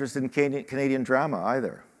much interested in Canadian drama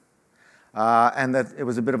either, and that it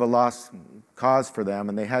was a bit of a lost cause for them,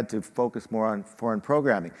 and they had to focus more on foreign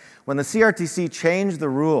programming. When the CRTC changed the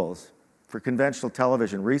rules for conventional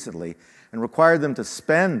television recently and required them to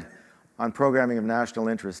spend on programming of national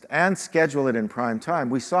interest and schedule it in prime time,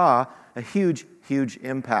 we saw a huge, huge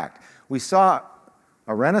impact. We saw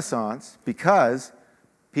a renaissance because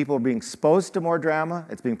people are being exposed to more drama,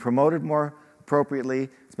 it's being promoted more appropriately,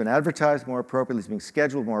 it's been advertised more appropriately, it's being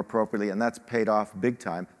scheduled more appropriately, and that's paid off big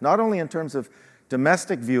time, not only in terms of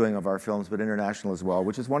domestic viewing of our films, but international as well,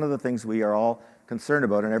 which is one of the things we are all concerned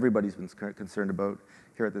about, and everybody's been concerned about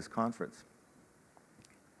here at this conference.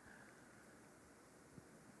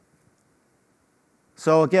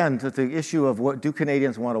 So again, to the issue of what do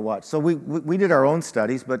Canadians want to watch. So we did our own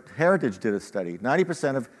studies, but Heritage did a study.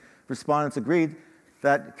 90% of respondents agreed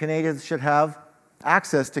that Canadians should have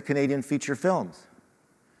access to Canadian feature films.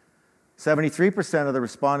 73% of the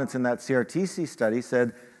respondents in that CRTC study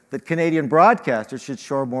said that Canadian broadcasters should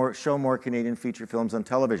show more Canadian feature films on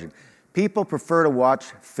television. People prefer to watch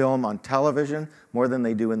film on television more than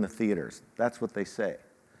they do in the theaters. That's what they say.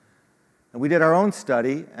 And we did our own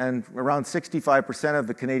study, and around 65% of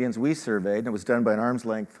the Canadians we surveyed, and it was done by an arm's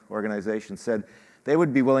length organization, said they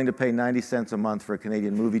would be willing to pay 90 cents a month for a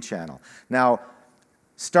Canadian movie channel. Now,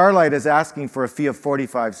 Startlight is asking for a fee of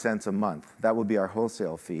 45 cents a month. That would be our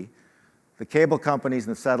wholesale fee. The cable companies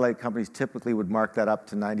and the satellite companies typically would mark that up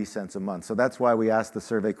to 90 cents a month. So that's why we asked the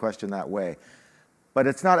survey question that way. But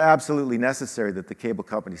it's not absolutely necessary that the cable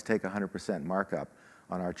companies take 100% markup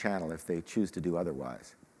on our channel if they choose to do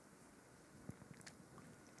otherwise.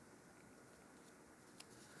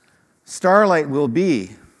 Startlight will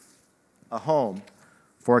be a home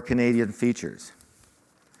for Canadian features.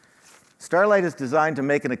 Startlight is designed to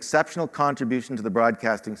make an exceptional contribution to the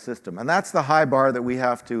broadcasting system, and that's the high bar that we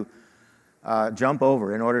have to jump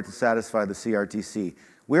over in order to satisfy the CRTC.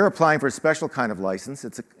 We're applying for a special kind of license.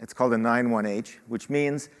 It's called a 91H, which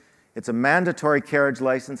means it's a mandatory carriage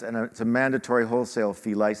license and it's a mandatory wholesale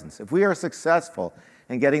fee license. If we are successful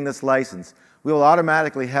in getting this license, we will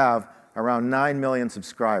automatically have around 9 million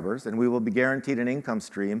subscribers, and we will be guaranteed an income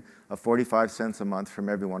stream of 45 cents a month from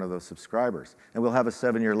every one of those subscribers. And we'll have a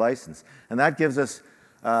 7-year license. And that gives us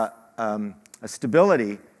a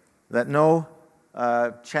stability that no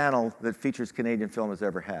channel that features Canadian film has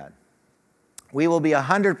ever had. We will be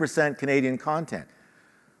 100% Canadian content.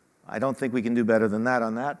 I don't think we can do better than that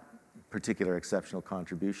on that particular exceptional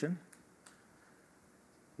contribution.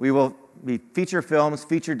 We will be feature films,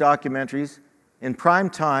 feature documentaries, in prime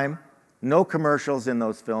time, no commercials in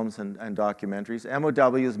those films and documentaries,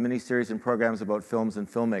 MOWs, miniseries, and programs about films and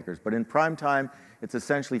filmmakers. But in prime time, it's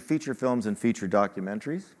essentially feature films and feature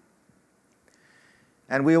documentaries.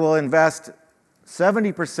 And we will invest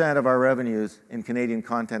 70% of our revenues in Canadian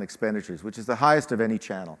content expenditures, which is the highest of any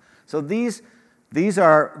channel. So these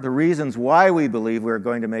are the reasons why we believe we're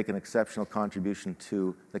going to make an exceptional contribution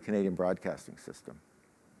to the Canadian broadcasting system.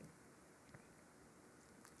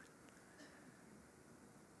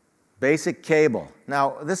 Basic cable.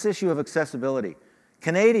 Now, this issue of accessibility.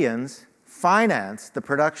 Canadians finance the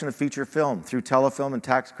production of feature film through telefilm and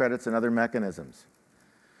tax credits and other mechanisms.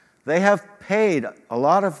 They have paid a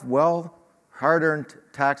lot of hard-earned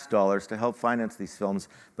tax dollars to help finance these films,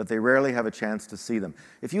 but they rarely have a chance to see them.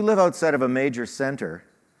 If you live outside of a major center,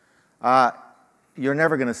 you're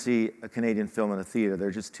never going to see a Canadian film in a theater. There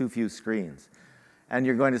are just too few screens. And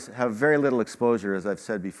you're going to have very little exposure, as I've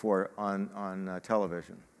said before, on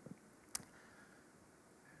television.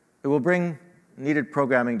 It will bring needed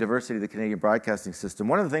programming diversity to the Canadian broadcasting system.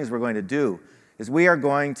 One of the things we're going to do is we are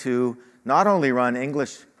going to not only run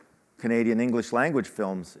Canadian English language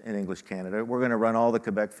films in English Canada, we're going to run all the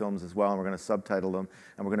Quebec films as well, and we're going to subtitle them,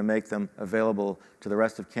 and we're going to make them available to the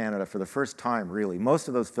rest of Canada for the first time, really. Most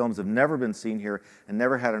of those films have never been seen here and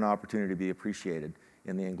never had an opportunity to be appreciated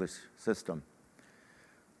in the English system.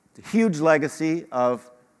 The huge legacy of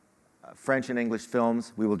French and English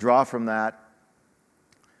films, we will draw from that.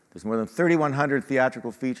 There's more than 3,100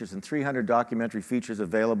 theatrical features and 300 documentary features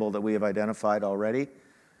available that we have identified already.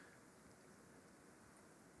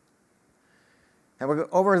 And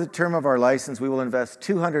over the term of our license, we will invest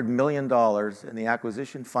 $200 million in the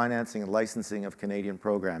acquisition, financing, and licensing of Canadian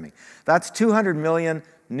programming. That's $200 million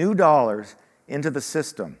new dollars into the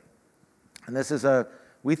system. And this is,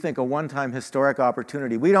 we think, a one-time historic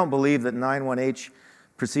opportunity. We don't believe that 91H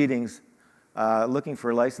proceedings looking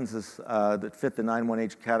for licenses that fit the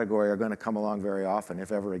 91H category are going to come along very often,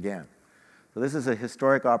 if ever again. So this is a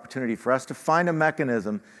historic opportunity for us to find a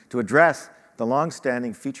mechanism to address the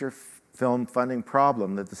long-standing feature film funding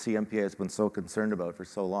problem that the CMPA has been so concerned about for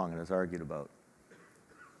so long and has argued about.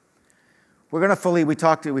 We're going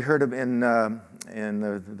to we heard in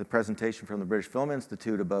the presentation from the British Film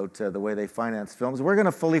Institute about the way they finance films. We're going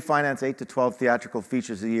to fully finance 8 to 12 theatrical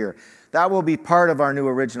features a year. That will be part of our new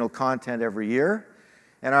original content every year.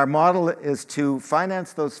 And our model is to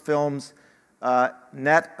finance those films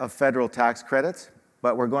net of federal tax credits,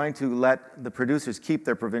 but we're going to let the producers keep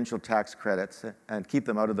their provincial tax credits and keep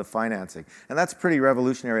them out of the financing. And that's a pretty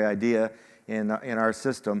revolutionary idea in our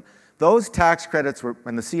system. Those tax credits were,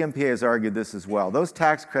 and the CMPA has argued this as well, those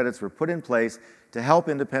tax credits were put in place to help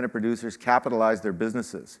independent producers capitalize their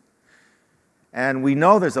businesses. And we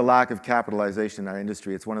know there's a lack of capitalization in our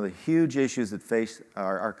industry. It's one of the huge issues that face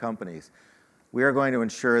our companies. We are going to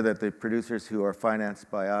ensure that the producers who are financed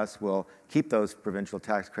by us will keep those provincial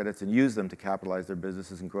tax credits and use them to capitalize their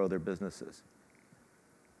businesses and grow their businesses.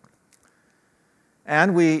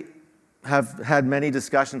 And we have had many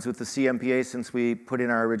discussions with the CMPA since we put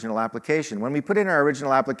in our original application. When we put in our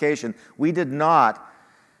original application, we did not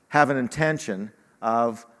have an intention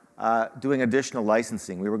of doing additional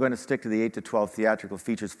licensing. We were going to stick to the 8 to 12 theatrical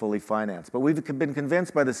features fully financed. But we've been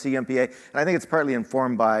convinced by the CMPA, and I think it's partly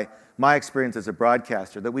informed by my experience as a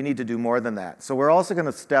broadcaster, that we need to do more than that. So we're also going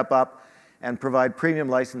to step up and provide premium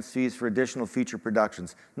license fees for additional feature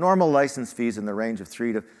productions. Normal license fees in the range of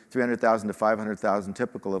 $300,000 to $500,000,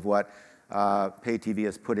 typical of what pay TV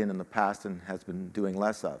has put in the past and has been doing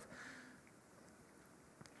less of.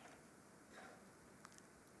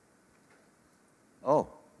 Oh,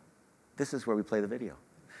 this is where we play the video.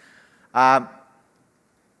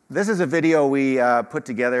 This is a video we put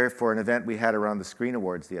together for an event we had around the Screen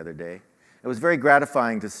Awards the other day. It was very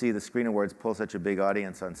gratifying to see the Screen Awards pull such a big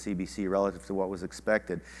audience on CBC relative to what was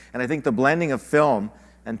expected. And I think the blending of film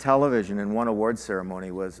and television in one award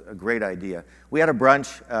ceremony was a great idea. We had a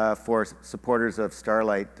brunch for supporters of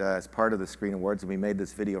Startlight as part of the Screen Awards, and we made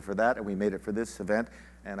this video for that, and we made it for this event,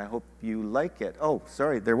 and I hope you like it. Oh,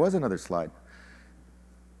 sorry, there was another slide.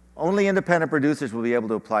 Only independent producers will be able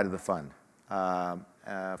to apply to the fund.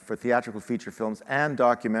 For theatrical feature films and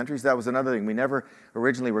documentaries. That was another thing. We never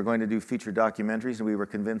originally were going to do feature documentaries, and we were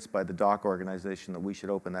convinced by the doc organization that we should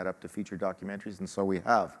open that up to feature documentaries, and so we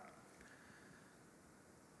have.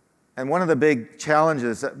 And one of the big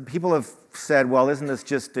challenges, people have said, well, isn't this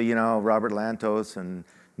just, you know, Robert Lantos and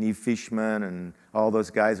Niamh Fishman and all those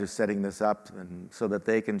guys are setting this up and so that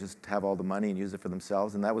they can just have all the money and use it for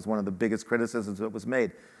themselves? And that was one of the biggest criticisms that was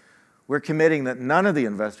made. We're committing that none of the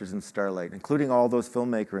investors in Startlight, including all those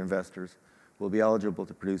filmmaker investors, will be eligible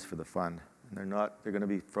to produce for the fund. And they're going to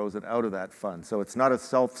be frozen out of that fund. So it's not a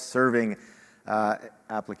self-serving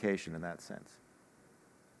application in that sense.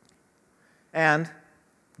 And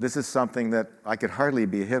this is something that I could hardly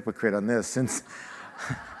be a hypocrite on this, since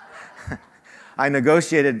I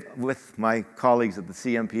negotiated with my colleagues at the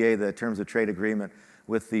CMPA the terms of trade agreement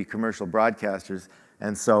with the commercial broadcasters.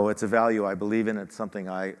 And so it's a value I believe in. It's something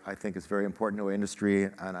I think is very important to our industry,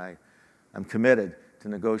 and I'm committed to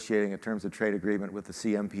negotiating a terms of trade agreement with the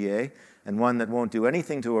CMPA, and one that won't do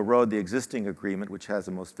anything to erode the existing agreement, which has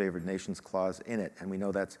a most favored nations clause in it. And we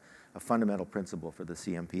know that's a fundamental principle for the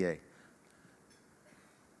CMPA.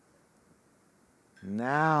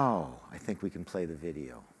 Now, I think we can play the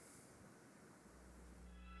video.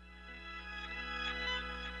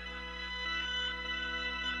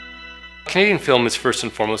 Canadian film is first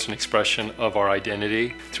and foremost an expression of our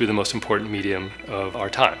identity through the most important medium of our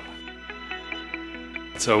time.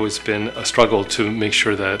 It's always been a struggle to make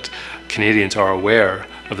sure that Canadians are aware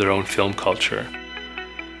of their own film culture.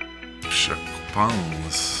 Je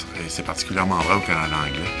pense, et c'est particulièrement vrai au Canada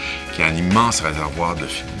anglais, qu'il y a un immense réservoir de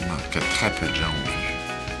films que très peu de gens ont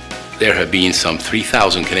vus. There have been some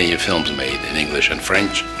 3,000 Canadian films made in English and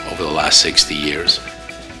French over the last 60 years.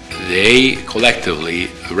 They collectively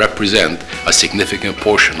represent a significant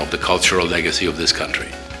portion of the cultural legacy of this country.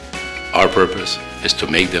 Our purpose is to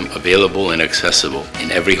make them available and accessible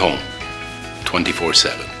in every home,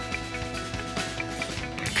 24/7.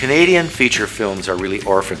 Canadian feature films are really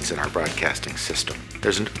orphans in our broadcasting system.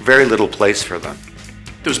 There's very little place for them.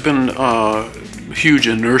 There's been huge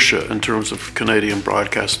inertia in terms of Canadian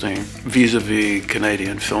broadcasting vis-a-vis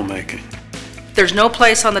Canadian filmmaking. There's no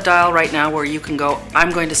place on the dial right now where you can go, I'm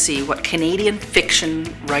going to see what Canadian fiction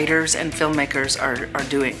writers and filmmakers are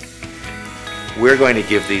doing. We're going to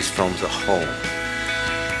give these films a home.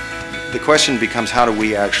 The question becomes, how do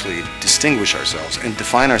we actually distinguish ourselves and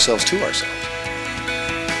define ourselves to ourselves?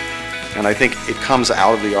 And I think it comes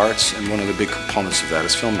out of the arts, and one of the big components of that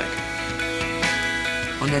is filmmaking.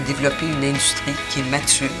 On a développé une industrie qui est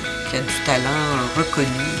mature, qui a du talent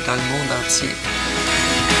reconnu dans le monde entier.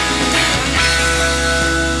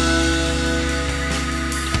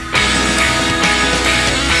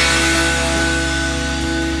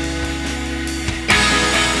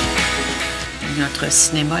 Notre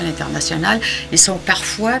cinéma à l'international, ils sont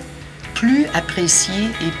parfois plus appréciés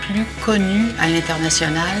et plus connus à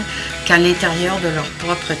l'international qu'à l'intérieur de leur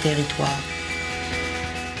propre territoire.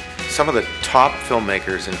 Some of the top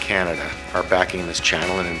filmmakers in Canada are backing this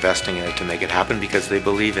channel and investing in it to make it happen because they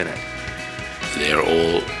believe in it. They're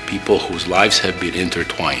all people whose lives have been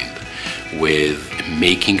intertwined with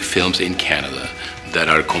making films in Canada that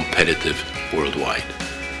are competitive worldwide.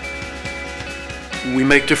 We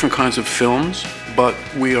make different kinds of films, but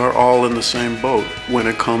we are all in the same boat when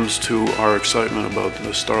it comes to our excitement about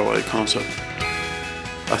the Startlight concept.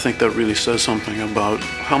 I think that really says something about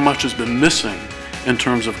how much has been missing in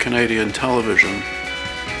terms of Canadian television.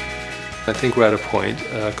 I think we're at a point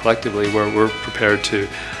collectively where we're prepared to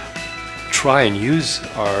try and use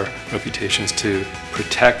our reputations to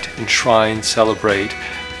protect, enshrine, celebrate,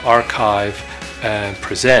 archive, and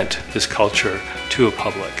present this culture to a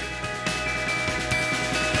public.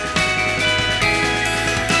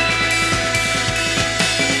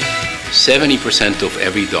 70% of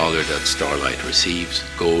every dollar that Startlight receives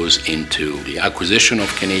goes into the acquisition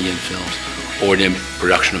of Canadian films or the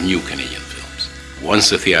production of new Canadian films. Once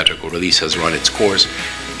the theatrical release has run its course,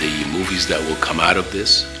 the movies that will come out of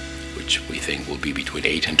this, which we think will be between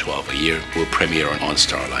 8 and 12 a year, will premiere on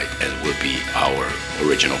Startlight and will be our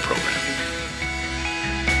original program.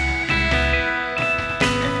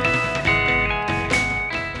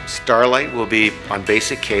 Startlight will be on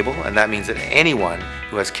basic cable, and that means that anyone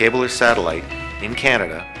who has cable or satellite in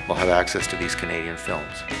Canada will have access to these Canadian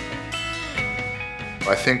films.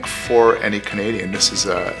 I think for any Canadian, this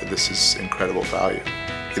is incredible value.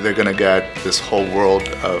 They're going to get this whole world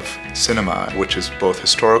of cinema, which is both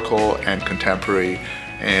historical and contemporary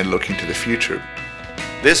and looking to the future.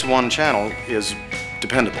 This one channel is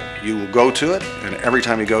dependable. You will go to it, and every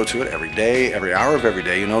time you go to it, every day, every hour of every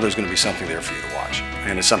day, you know there's going to be something there for you to watch.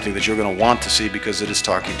 And it's something that you're going to want to see because it is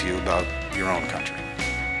talking to you about your own country.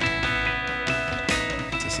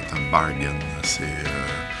 C'est un bargain.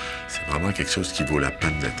 C'est vraiment quelque chose qui vaut la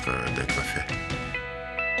peine d'être fait.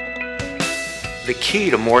 The key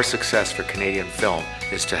to more success for Canadian film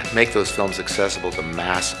is to make those films accessible to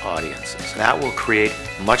mass audiences. That will create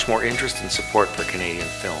much more interest and support for Canadian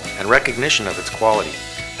film and recognition of its quality,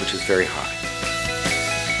 which is very high.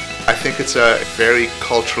 I think it's a very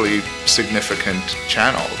culturally significant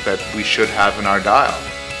channel that we should have in our dial.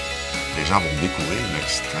 Les gens vont découvrir une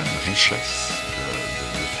extrême richesse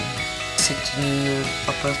de films. C'est une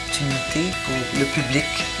opportunité pour le public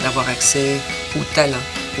d'avoir accès aux talents,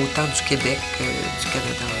 autant du Québec que du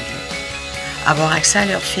Canada anglais. Avoir accès à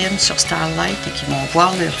leurs films sur Startlight et qu'ils vont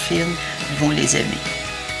voir leurs films, ils vont les aimer.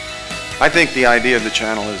 I think the idea of the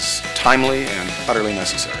channel is timely and utterly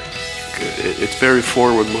necessary. It's very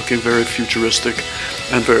forward-looking, very futuristic,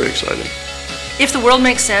 and very exciting. If the world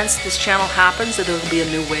makes sense, this channel happens, that it'll be a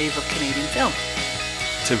new wave of Canadian film.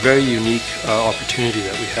 It's a very unique opportunity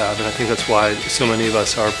that we have, and I think that's why so many of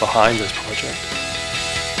us are behind this project.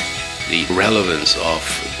 The relevance of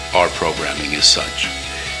our programming is such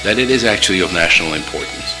that it is actually of national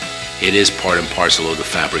importance. It is part and parcel of the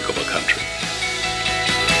fabric of a country.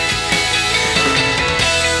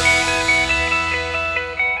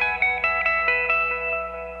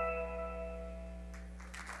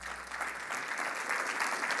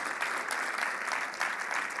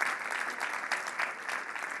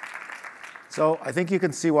 So I think you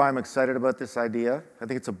can see why I'm excited about this idea. I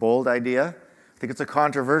think it's a bold idea. I think it's a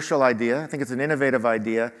controversial idea. I think it's an innovative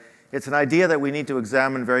idea. It's an idea that we need to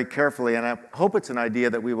examine very carefully, and I hope it's an idea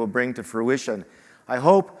that we will bring to fruition. I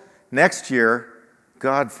hope next year,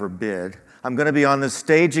 God forbid, I'm going to be on this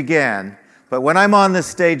stage again, but when I'm on this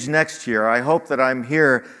stage next year, I hope that I'm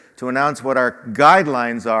here to announce what our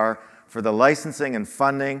guidelines are for the licensing and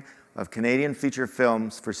funding of Canadian feature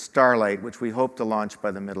films for Starlight, which we hope to launch by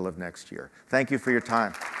the middle of next year. Thank you for your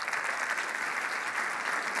time.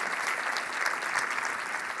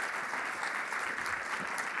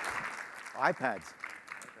 iPads.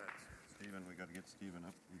 Stephen, we got to get Stephen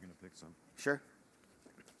up. You're going to pick some. Sure.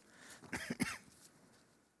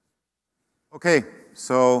 Okay,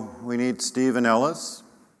 so we need Stephen Ellis.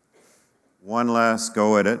 One last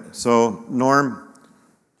go at it. So, Norm,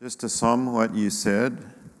 just to sum what you said,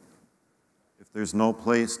 if there's no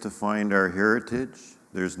place to find our heritage,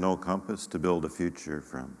 there's no compass to build a future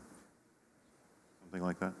from. Something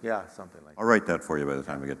like that? Yeah, something like that. I'll write that for you by the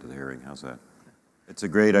time we get to the hearing. How's that? It's a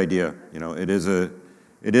great idea. You know, it is a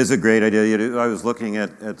great idea. I was looking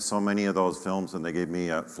at so many of those films, and they gave me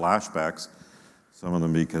flashbacks, some of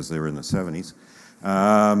them because they were in the 70s.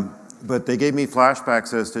 But they gave me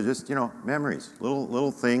flashbacks as to just, you know, memories,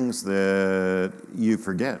 little things that you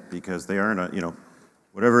forget because they aren't, you know,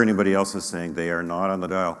 whatever anybody else is saying, they are not on the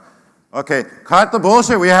dial. Okay, cut the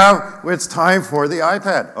bullshit. It's time for the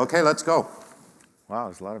iPad. Okay, let's go. Wow,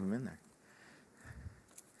 there's a lot of them in there.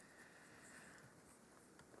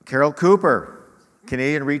 Carol Cooper,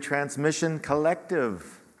 Canadian Retransmission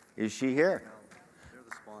Collective. Is she here? No, they're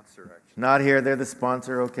the sponsor, actually. Not here, they're the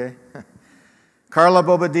sponsor, okay. Carla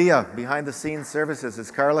Bobadilla, Behind the Scenes Services.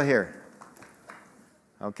 Is Carla here?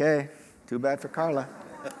 Okay, too bad for Carla.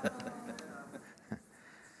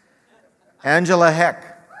 Angela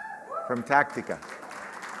Heck from Tactica.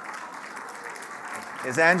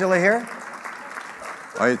 Is Angela here?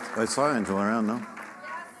 I saw Angela around, no?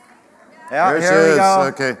 Yeah, there here we go.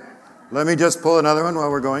 Okay, let me just pull another one while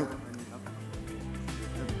we're going.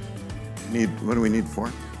 What do we need for?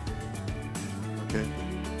 Okay.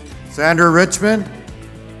 Sandra Richmond,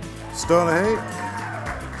 Stonehenge.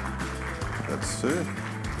 That's it.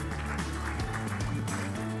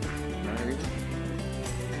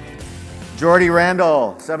 Jordy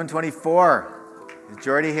Randall, 724. Is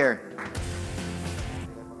Jordy here?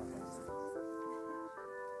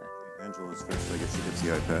 Angela's first. I guess she gets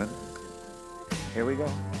the iPad. Here we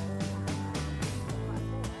go.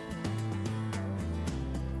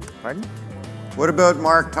 Pardon? What about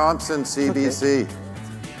Mark Thompson, CBC? Okay.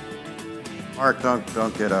 Mark,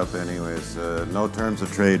 don't get up anyways. No terms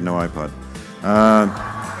of trade, no iPod.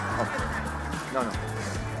 No.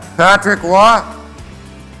 Patrick Watt.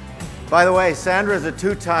 By the way, Sandra's a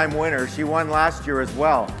 2-time winner. She won last year as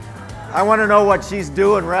well. I want to know what she's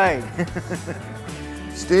doing right.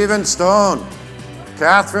 Stephen Stone,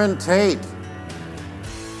 Catherine Tate.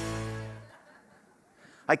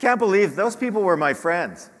 I can't believe those people were my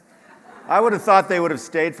friends. I would have thought they would have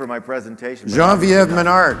stayed for my presentation. Geneviève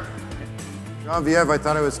Menard. Geneviève, I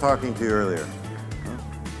thought I was talking to you earlier.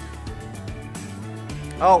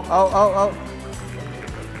 Oh.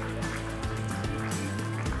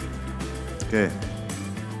 Okay.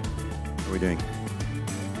 How are we doing?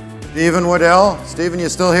 Stephen Waddell. Stephen, you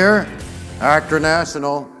still here? Actor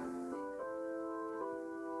National.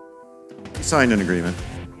 He signed an agreement.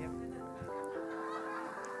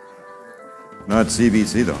 Not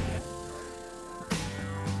CBC, though.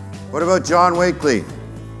 What about John Wakely?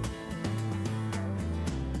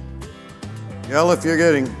 Yell if you're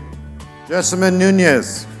getting. Jessamine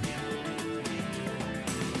Nunez.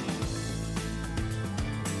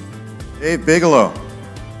 Dave Bigelow.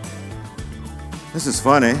 This is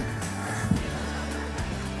funny.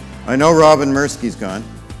 I know Robin Mirsky's gone.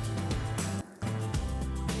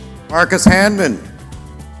 Marcus Handman.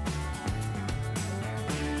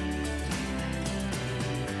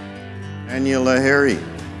 Anya Lahiri.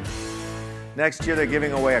 Next year they're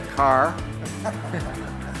giving away a car.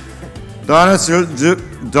 Donna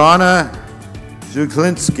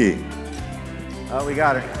Zuklinski. Oh, we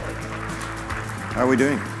got her. How are we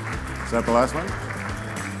doing? Is that the last one?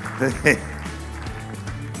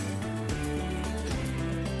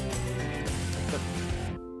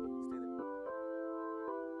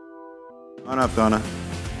 On up, Donna.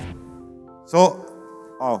 So,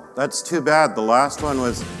 oh, that's too bad. The last one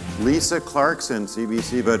was Lisa Clarkson,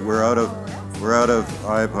 CBC, but we're out of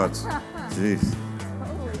iPods. Jeez.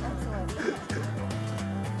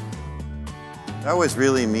 That was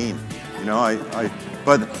really mean, you know.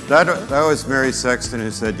 But that was Mary Sexton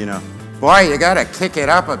who said, you know, boy, you gotta kick it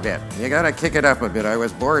up a bit. You gotta kick it up a bit. I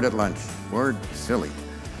was bored at lunch. Bored, silly.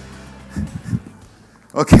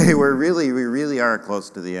 Okay, we really are close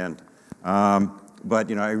to the end. But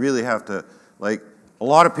you know, I really have to, like, a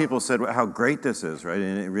lot of people said how great this is, right?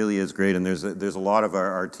 And it really is great. And there's a lot of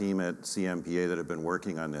our team at CMPA that have been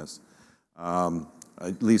working on this.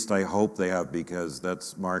 At least I hope they have, because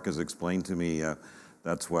that's, Mark has explained to me,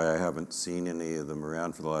 that's why I haven't seen any of them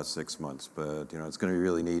around for the last 6 months. But you know, it's going to be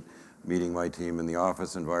really neat meeting my team in the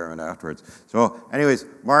office environment afterwards. So anyways,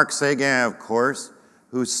 Mark Sagan, of course,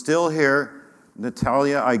 who's still here.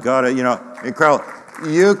 Natalia, I got it, you know, incredible.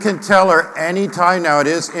 You can tell her anytime now. It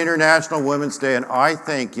is International Women's Day, and I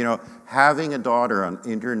think, you know, having a daughter on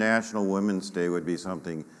International Women's Day would be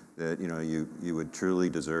something that, you know, you would truly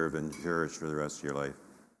deserve and cherish for the rest of your life.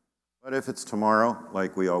 But if it's tomorrow,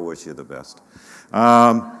 like, we all wish you the best.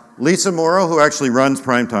 Lisa Morrow, who actually runs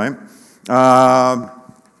Primetime.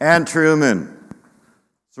 Ann Truman.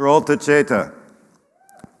 Sarolta Cheta.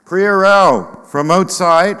 Priya Rao from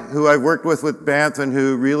outside, who I've worked with Banff and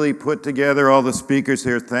who really put together all the speakers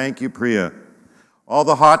here. Thank you, Priya. All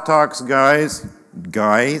the Hot Talks guys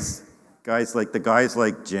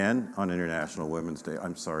like Jen on International Women's Day.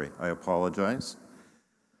 I'm sorry, I apologize.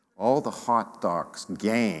 All the Hot Talks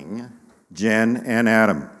gang, Jen and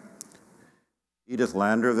Adam. Edith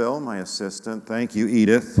Landerville, my assistant. Thank you,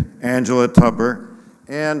 Edith. Angela Tupper.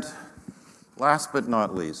 And last but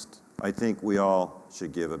not least, I think we all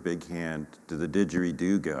should give a big hand to the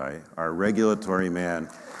didgeridoo guy, our regulatory man,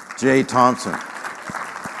 Jay Thompson.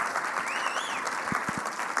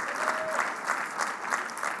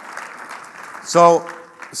 So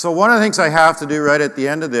one of the things I have to do right at the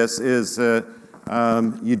end of this is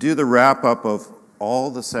you do the wrap up of all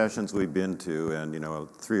the sessions we've been to, and you know,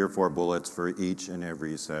 3 or 4 bullets for each and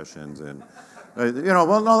every sessions, and you know,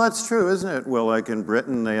 well, no, that's true, isn't it? Well, like in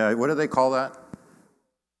Britain, they what do they call that?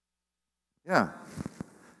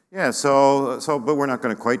 Yeah. So, but we're not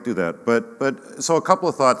going to quite do that. But so a couple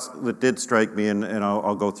of thoughts that did strike me, and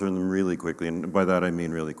I'll go through them really quickly, and by that I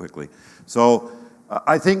mean really quickly. So,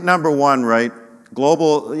 I think number one, right,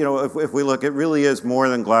 global. You know, if we look, it really is more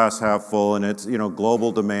than glass half full, and it's, you know,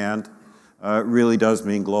 global demand really does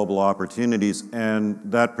mean global opportunities, and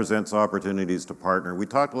that presents opportunities to partner. We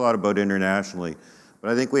talked a lot about internationally, but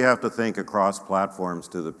I think we have to think across platforms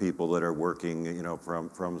to the people that are working, you know,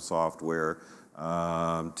 from software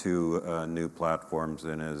to new platforms,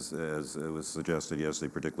 and as it was suggested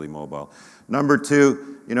yesterday, particularly mobile. Number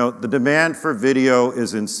two, you know, the demand for video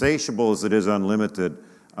is insatiable as it is unlimited,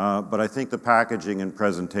 but I think the packaging and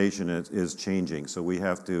presentation is changing, so we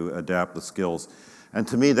have to adapt the skills. And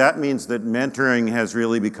to me, that means that mentoring has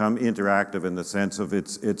really become interactive in the sense of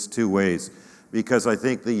it's 2 ways, because I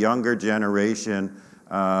think the younger generation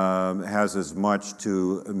has as much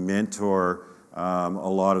to mentor a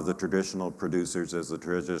lot of the traditional producers as the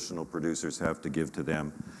traditional producers have to give to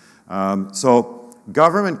them. So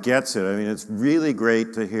government gets it. I mean, it's really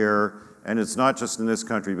great to hear, and it's not just in this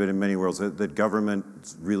country, but in many worlds, that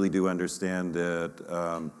governments really do understand that,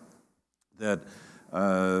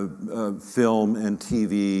 film and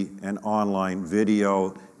TV and online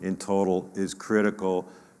video in total is critical,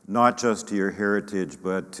 not just to your heritage,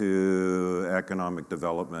 but to economic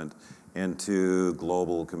development and to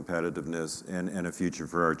global competitiveness and a future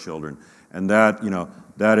for our children. And that,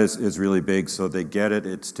 that is really big, so they get it.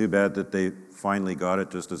 It's too bad that they finally got it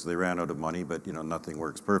just as they ran out of money, but nothing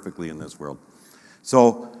works perfectly in this world.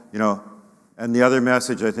 So, and the other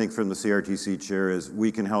message I think from the CRTC chair is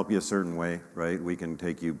we can help you a certain way, right? We can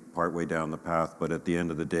take you partway down the path, but at the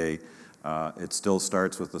end of the day, it still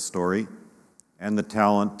starts with the story and the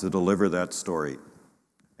talent to deliver that story.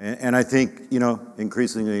 And I think,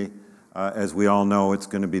 increasingly, as we all know, it's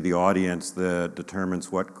going to be the audience that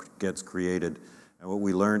determines what gets created. And what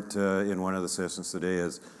we learned in one of the sessions today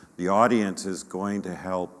is the audience is going to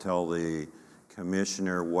help tell the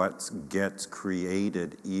commissioner what gets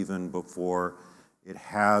created even before it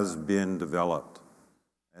has been developed.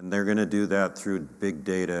 And they're going to do that through big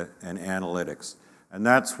data and analytics. And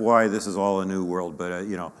that's why this is all a new world, but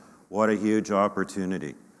what a huge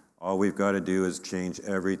opportunity. All we've got to do is change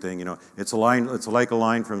everything. It's like a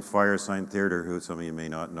line from Firesign Theatre, who some of you may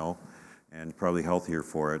not know, and probably healthier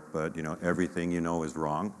for it, but everything is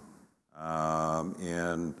wrong.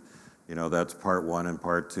 And that's part one, and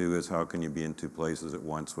part two is how can you be in two places at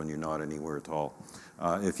once when you're not anywhere at all.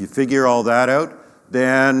 If you figure all that out,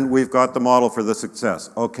 then we've got the model for the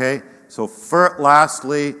success, okay? So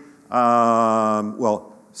lastly,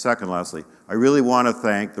 second lastly, I really want to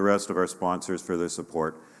thank the rest of our sponsors for their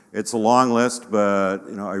support. It's a long list, but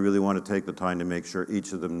I really want to take the time to make sure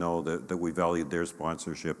each of them know that we valued their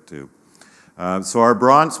sponsorship too. So our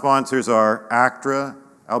bronze sponsors are ACTRA,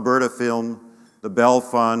 Alberta Film, the Bell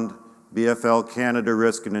Fund, BFL Canada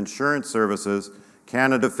Risk and Insurance Services,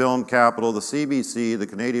 Canada Film Capital, the CBC, the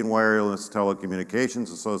Canadian Wireless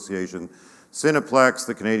Telecommunications Association, Cineplex,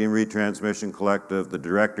 the Canadian Retransmission Collective, the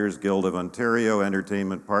Directors Guild of Ontario,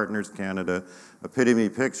 Entertainment Partners Canada, Epitome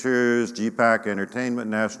Pictures, GPAC Entertainment,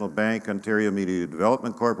 National Bank, Ontario Media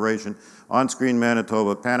Development Corporation, On-Screen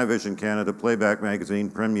Manitoba, Panavision Canada, Playback Magazine,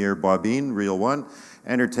 Premiere, Bobine, Reel One,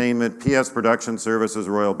 Entertainment, PS Production Services,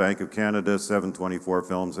 Royal Bank of Canada, 724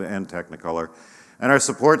 Films, and Technicolor. And our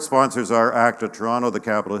support sponsors are ACTA Toronto, the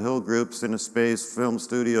Capitol Hill Group, Cinespace, Film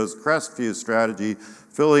Studios, Crestview Strategy,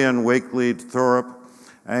 Fillion, Wakely, Thorup,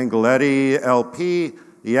 Angletti, LP,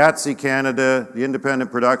 IATSE Canada, the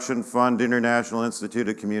Independent Production Fund, International Institute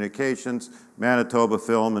of Communications, Manitoba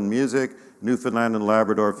Film and Music, Newfoundland and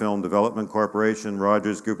Labrador Film Development Corporation,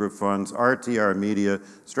 Rogers Group of Funds, RTR Media,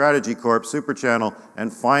 Strategy Corp, Super Channel,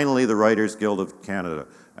 and finally the Writers Guild of Canada.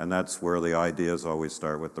 And that's where the ideas always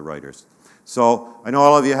start with the writers. So I know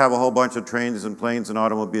all of you have a whole bunch of trains and planes and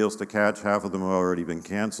automobiles to catch. Half of them have already been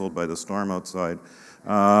canceled by the storm outside.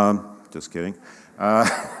 Just kidding.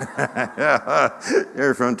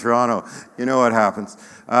 You're from Toronto. You know what happens.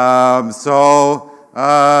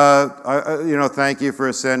 Thank you for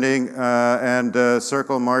ascending.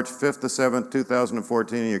 Circle March 5th to 7th,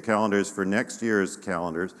 2014 in your calendars for next year's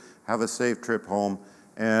calendars. Have a safe trip home.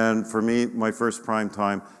 And for me, my first prime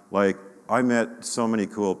time, I met so many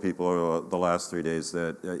cool people the last 3 days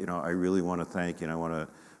that I really want to thank you. And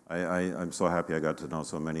I'm so happy I got to know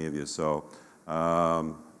so many of you. So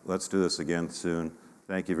let's do this again soon.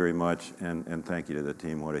 Thank you very much, and thank you to the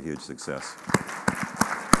team. What a huge success.